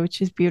empathy there,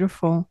 which is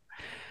beautiful.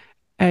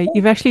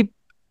 You've actually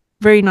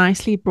very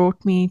nicely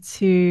brought me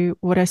to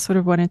what I sort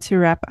of wanted to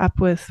wrap up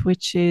with,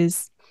 which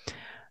is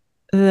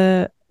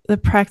the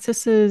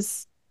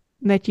practices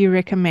that you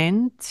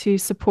recommend to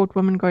support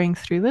women going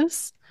through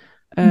this.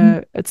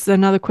 It's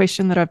another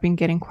question that I've been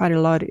getting quite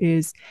a lot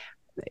is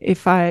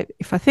if I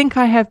think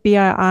I have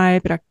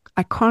BII, but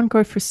I can't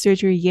go for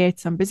surgery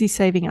yet, I'm busy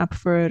saving up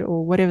for it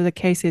or whatever the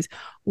case is,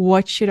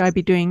 what should I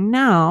be doing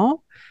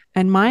now?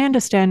 And my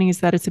understanding is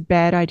that it's a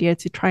bad idea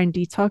to try and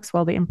detox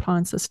while the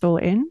implants are still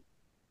in.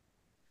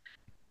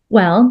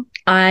 Well,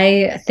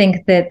 I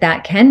think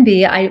that can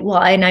be.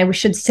 And I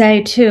should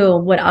say too,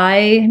 what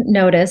I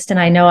noticed, and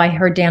I know I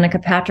heard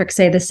Danica Patrick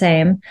say the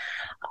same,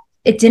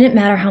 it didn't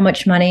matter how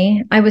much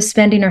money I was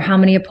spending or how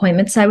many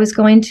appointments I was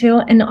going to.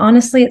 And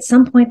honestly, at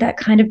some point that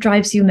kind of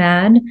drives you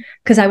mad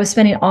because I was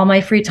spending all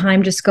my free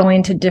time just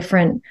going to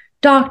different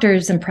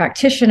doctors and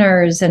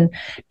practitioners and,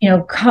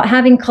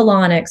 having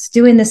colonics,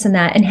 doing this and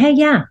that. And hey,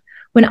 yeah,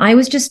 when I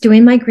was just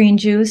doing my green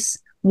juice,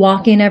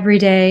 walking every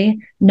day,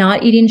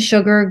 not eating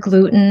sugar,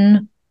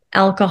 gluten,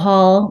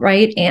 alcohol,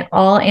 right? And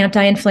all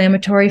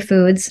anti-inflammatory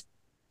foods,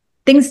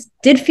 things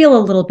did feel a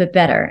little bit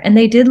better and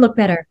they did look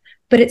better.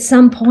 But at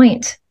some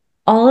point,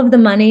 all of the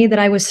money that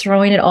I was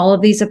throwing at all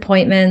of these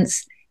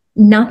appointments,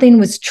 nothing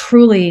was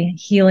truly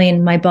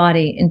healing my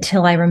body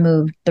until I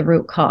removed the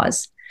root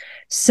cause.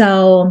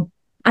 So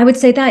I would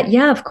say that,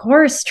 yeah, of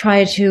course,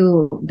 try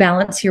to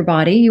balance your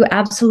body. You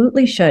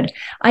absolutely should.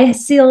 I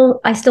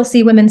still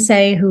see women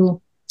say who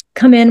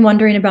come in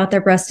wondering about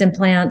their breast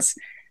implants,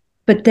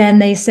 but then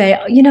they say,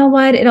 you know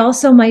what, it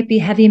also might be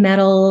heavy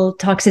metal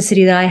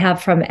toxicity that I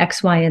have from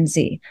X, Y, and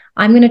Z.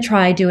 I'm going to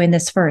try doing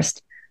this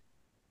first.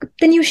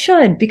 Then you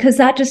should, because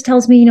that just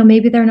tells me,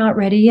 maybe they're not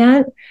ready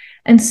yet.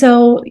 And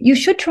so you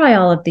should try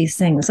all of these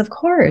things, of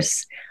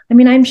course. I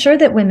mean, I'm sure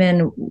that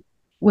women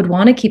would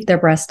want to keep their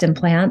breast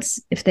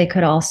implants if they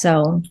could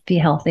also be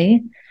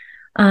healthy.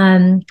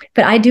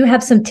 But I do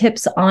have some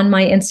tips on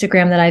my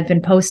Instagram that I've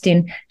been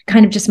posting,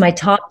 kind of just my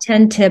top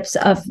 10 tips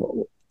of,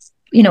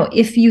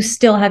 if you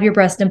still have your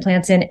breast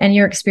implants in and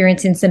you're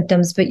experiencing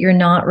symptoms, but you're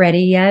not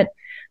ready yet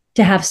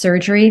to have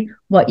surgery,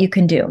 what you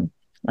can do,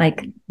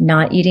 like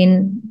not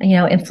eating,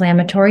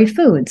 inflammatory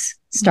foods.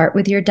 Start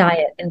with your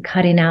diet and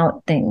cutting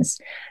out things.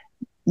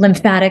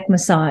 Lymphatic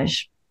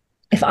massage.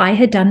 If I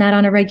had done that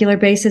on a regular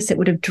basis, it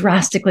would have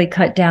drastically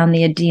cut down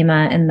the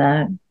edema and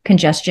the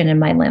congestion in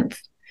my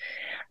lymph.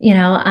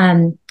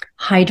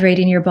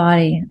 Hydrating your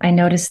body. I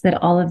noticed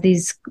that all of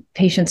these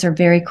patients are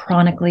very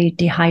chronically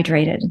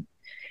dehydrated.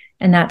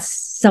 And that's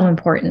so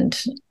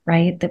important,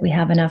 right? That we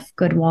have enough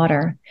good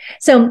water.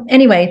 So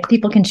anyway,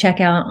 people can check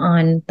out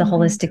on the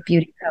Holistic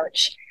Beauty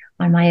Coach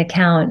on my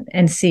account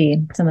and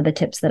see some of the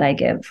tips that I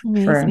give.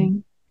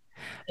 Amazing.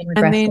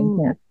 And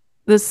then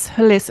this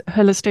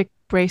holistic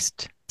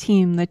breast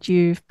team that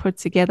you've put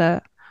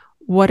together,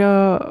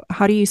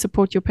 how do you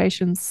support your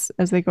patients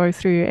as they go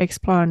through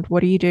explant?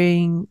 What are you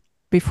doing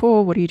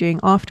before? What are you doing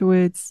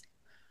afterwards?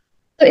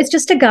 So it's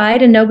just a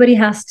guide and nobody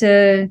has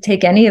to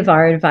take any of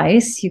our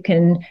advice. You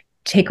can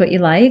take what you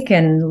like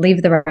and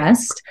leave the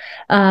rest.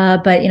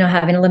 But,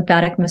 having a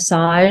lymphatic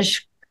massage,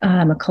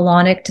 a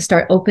colonic to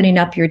start opening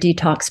up your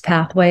detox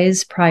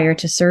pathways prior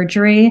to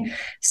surgery.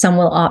 Some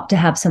will opt to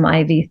have some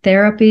IV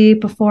therapy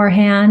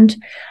beforehand.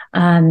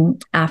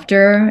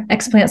 After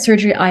explant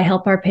surgery, I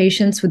help our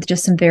patients with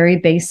just some very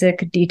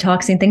basic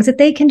detoxing things that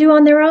they can do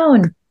on their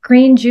own.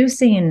 Green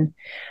juicing,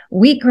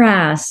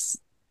 wheatgrass,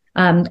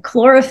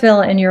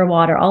 chlorophyll in your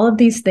water. All of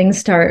these things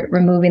start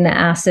removing the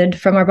acid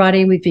from our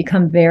body. We've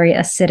become very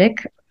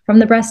acidic from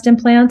the breast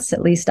implants.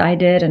 At least I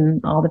did,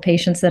 and all the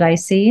patients that I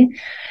see.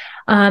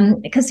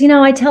 Because,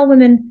 I tell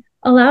women,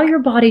 allow your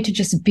body to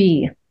just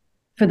be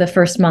for the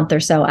first month or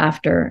so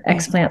after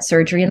explant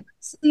surgery and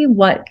see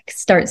what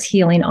starts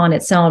healing on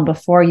its own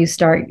before you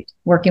start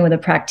working with a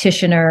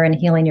practitioner and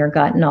healing your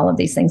gut and all of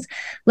these things.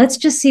 Let's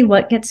just see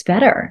what gets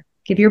better.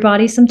 give your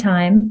body some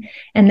time.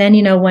 And then,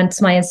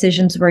 once my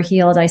incisions were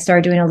healed, I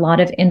started doing a lot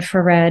of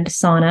infrared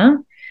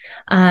sauna,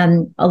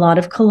 a lot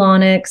of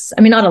colonics.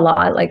 I mean, not a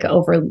lot, like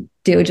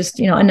overdo, just,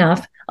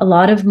 enough. A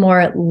lot of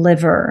more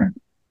liver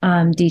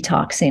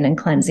detoxing and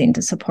cleansing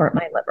to support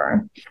my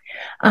liver.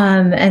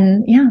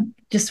 And yeah,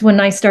 just when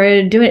I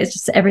started doing it, it's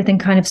just everything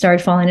kind of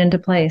started falling into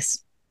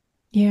place.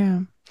 Yeah.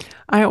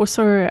 I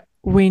also,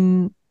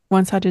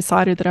 once I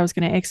decided that I was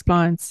going to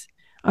explant,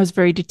 I was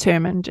very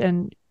determined.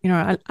 And,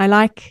 I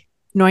like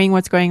knowing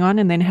what's going on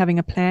and then having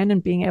a plan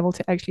and being able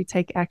to actually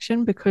take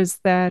action, because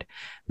that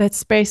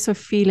space of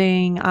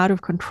feeling out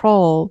of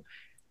control,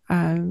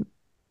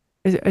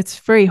 it's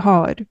very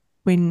hard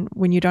when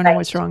you don't know Right.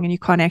 what's wrong and you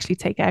can't actually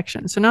take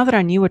action. So now that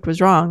I knew what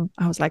was wrong,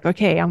 I was like,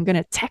 okay, I'm going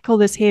to tackle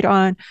this head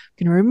on. I'm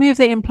going to remove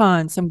the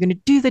implants. I'm going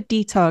to do the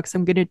detox.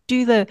 I'm going to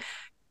do the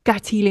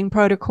gut healing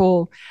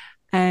protocol.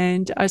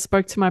 And I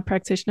spoke to my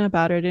practitioner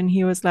about it, and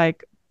he was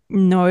like,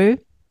 no,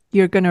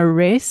 you're going to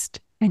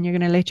rest and you're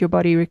going to let your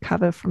body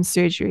recover from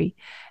surgery.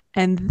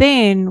 And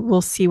then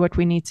we'll see what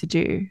we need to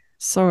do.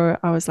 So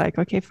I was like,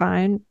 okay,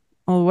 fine,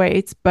 I'll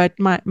wait. But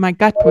my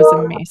gut was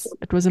a mess.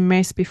 It was a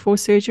mess before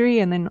surgery.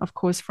 And then, of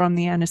course, from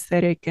the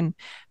anesthetic and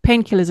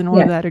painkillers and all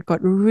of Yeah. that, it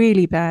got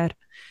really bad.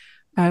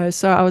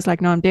 So I was like,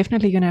 no, I'm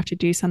definitely going to have to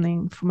do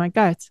something for my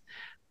gut.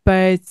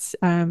 But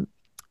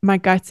my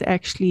gut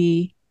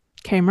actually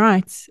came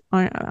right.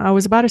 I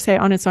was about to say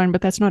on its own, but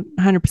that's not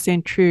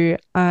 100% true.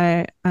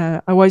 I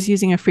was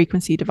using a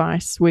frequency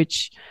device,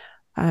 which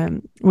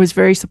was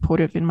very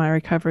supportive in my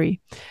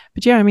recovery.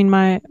 But yeah, I mean,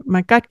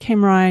 my gut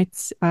came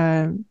right.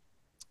 And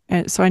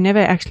so I never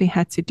actually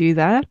had to do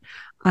that.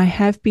 I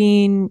have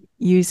been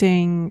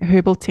using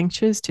herbal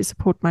tinctures to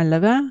support my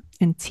liver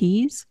and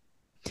teas.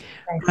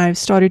 Nice. I've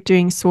started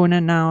doing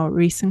sauna now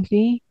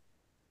recently.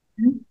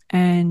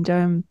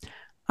 And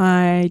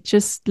I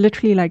just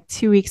literally like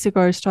 2 weeks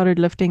ago started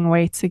lifting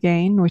weights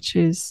again, which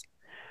is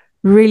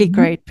really Mhm.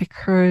 great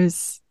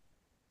because,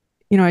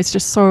 it's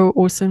just so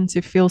awesome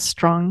to feel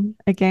strong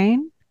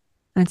again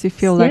and to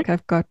feel Yeah. like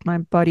I've got my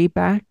body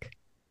back.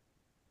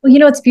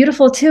 Well, it's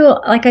beautiful too.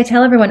 Like I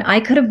tell everyone,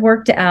 I could have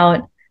worked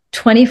out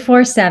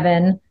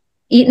 24/7,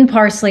 eaten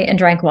parsley and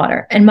drank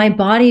water, and my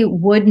body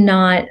would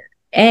not,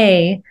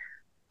 A,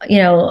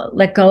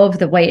 let go of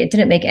the weight. It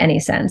didn't make any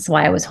sense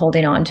why I was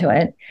holding on to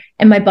it.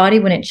 And my body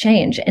wouldn't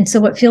change. And so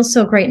what feels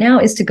so great now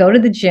is to go to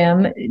the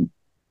gym,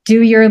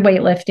 do your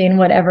weightlifting,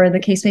 whatever the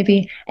case may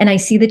be. And I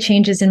see the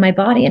changes in my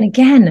body. And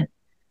again,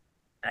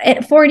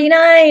 at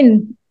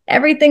 49,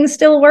 everything's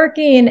still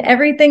working,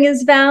 everything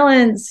is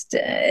balanced.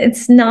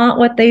 It's not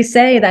what they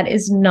say. That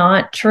is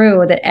not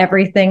true, that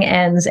everything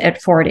ends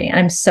at 40.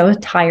 I'm so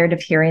tired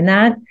of hearing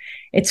that.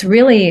 It's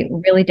really,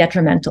 really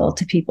detrimental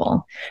to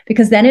people,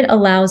 because then it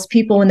allows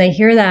people, when they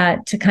hear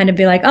that, to kind of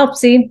be like, oh,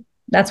 see,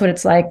 that's what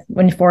it's like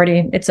when you're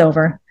 40, it's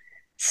over.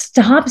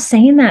 Stop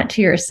saying that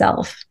to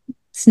yourself.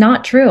 It's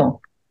not true.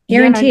 Yeah,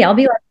 Guarantee I'll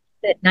be like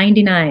at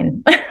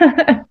 99.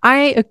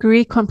 I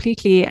agree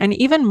completely. And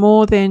even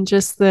more than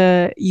just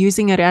the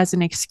using it as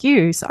an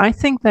excuse, I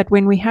think that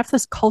when we have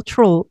this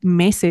cultural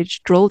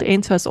message drilled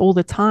into us all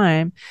the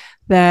time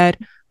that,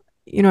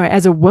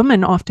 as a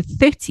woman after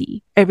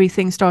 30,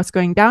 everything starts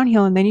going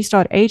downhill and then you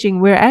start aging,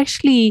 we're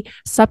actually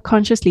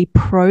subconsciously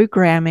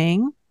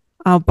programming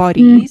our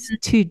bodies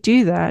to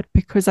do that,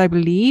 because I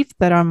believe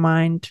that our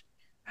mind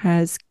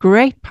has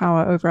great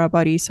power over our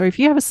body. So if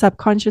you have a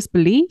subconscious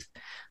belief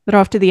that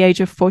after the age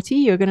of 40,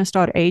 you're going to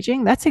start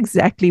aging, that's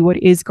exactly what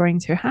is going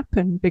to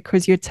happen,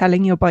 because you're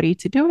telling your body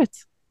to do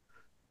it.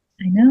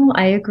 I know,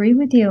 I agree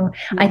with you.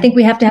 I Yeah. think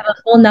we have to have a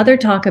whole nother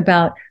talk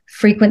about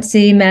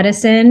frequency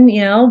medicine.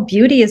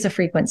 Beauty is a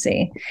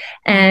frequency,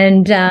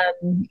 and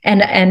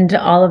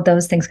all of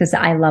those things, because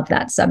I love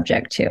that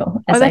subject too,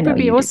 Oh, as I that know would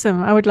be you do.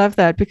 awesome. I would love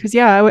that, because,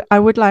 yeah, I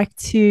would like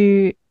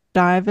to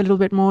dive a little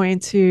bit more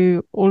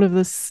into all of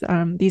this,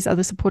 these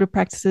other supportive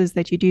practices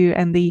that you do,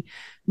 and the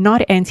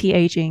not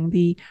anti-aging,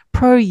 the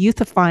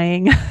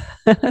pro-youthifying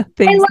I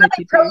things love that it.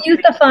 you do.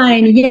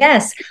 Pro-youthifying.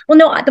 Yes. Well,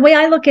 no, the way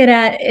I look at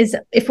it is,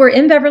 if we're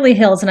in Beverly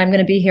Hills and I'm going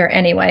to be here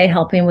anyway,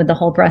 helping with the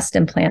whole breast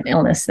implant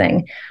illness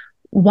thing,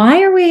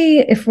 why are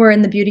we, if we're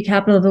in the beauty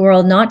capital of the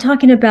world, not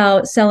talking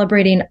about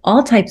celebrating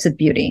all types of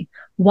beauty?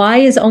 Why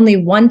is only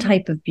one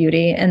type of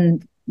beauty?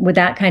 And with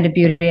that kind of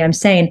beauty, I'm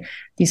saying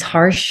these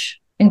harsh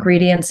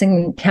ingredients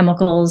and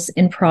chemicals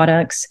in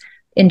products,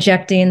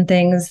 injecting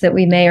things that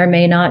we may or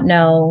may not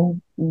know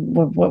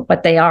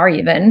what they are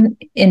even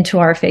into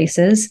our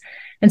faces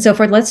and so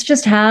forth. Let's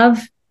just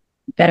have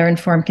better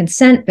informed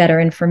consent, better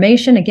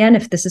information. Again,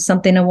 if this is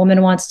something a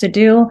woman wants to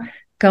do,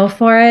 go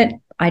for it.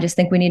 I just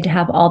think we need to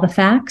have all the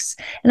facts.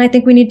 And I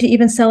think we need to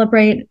even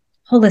celebrate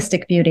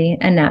holistic beauty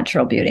and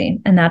natural beauty.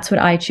 And that's what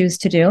I choose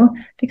to do,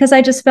 because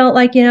I just felt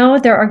like,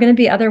 there are going to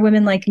be other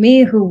women like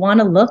me who want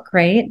to look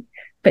great,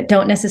 but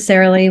don't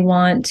necessarily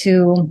want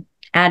to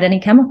add any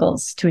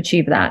chemicals to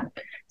achieve that.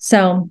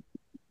 So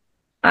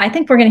I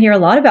think we're going to hear a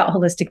lot about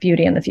holistic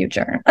beauty in the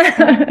future.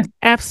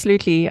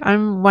 Absolutely.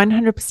 I'm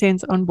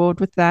 100% on board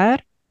with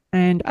that.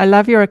 And I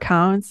love your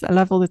accounts. I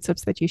love all the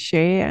tips that you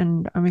share,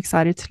 and I'm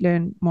excited to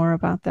learn more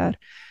about that.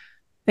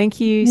 Thank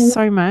you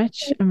so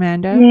much,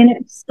 Amanda.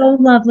 It's so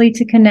lovely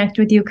to connect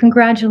with you.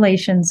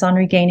 Congratulations on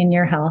regaining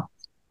your health.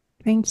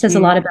 Thank It says you.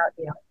 a lot about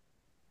you.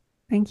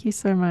 Thank you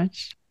so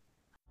much.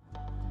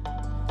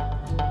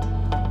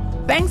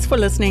 Thanks for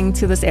listening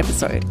to this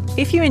episode.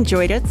 If you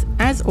enjoyed it,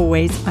 as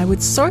always, I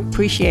would so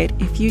appreciate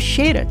if you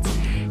shared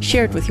it.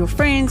 Share it with your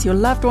friends, your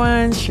loved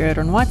ones, share it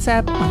on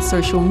WhatsApp, on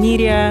social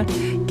media,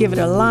 give it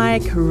a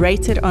like,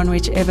 rate it on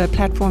whichever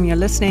platform you're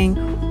listening.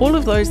 All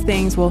of those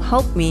things will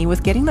help me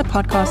with getting the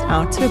podcast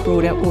out to a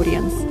broader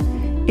audience.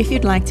 If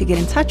you'd like to get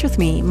in touch with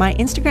me, my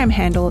Instagram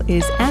handle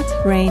is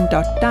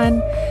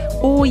 @rain.dunn,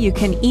 or you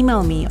can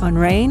email me on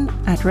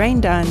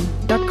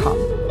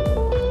rain@raindunn.com.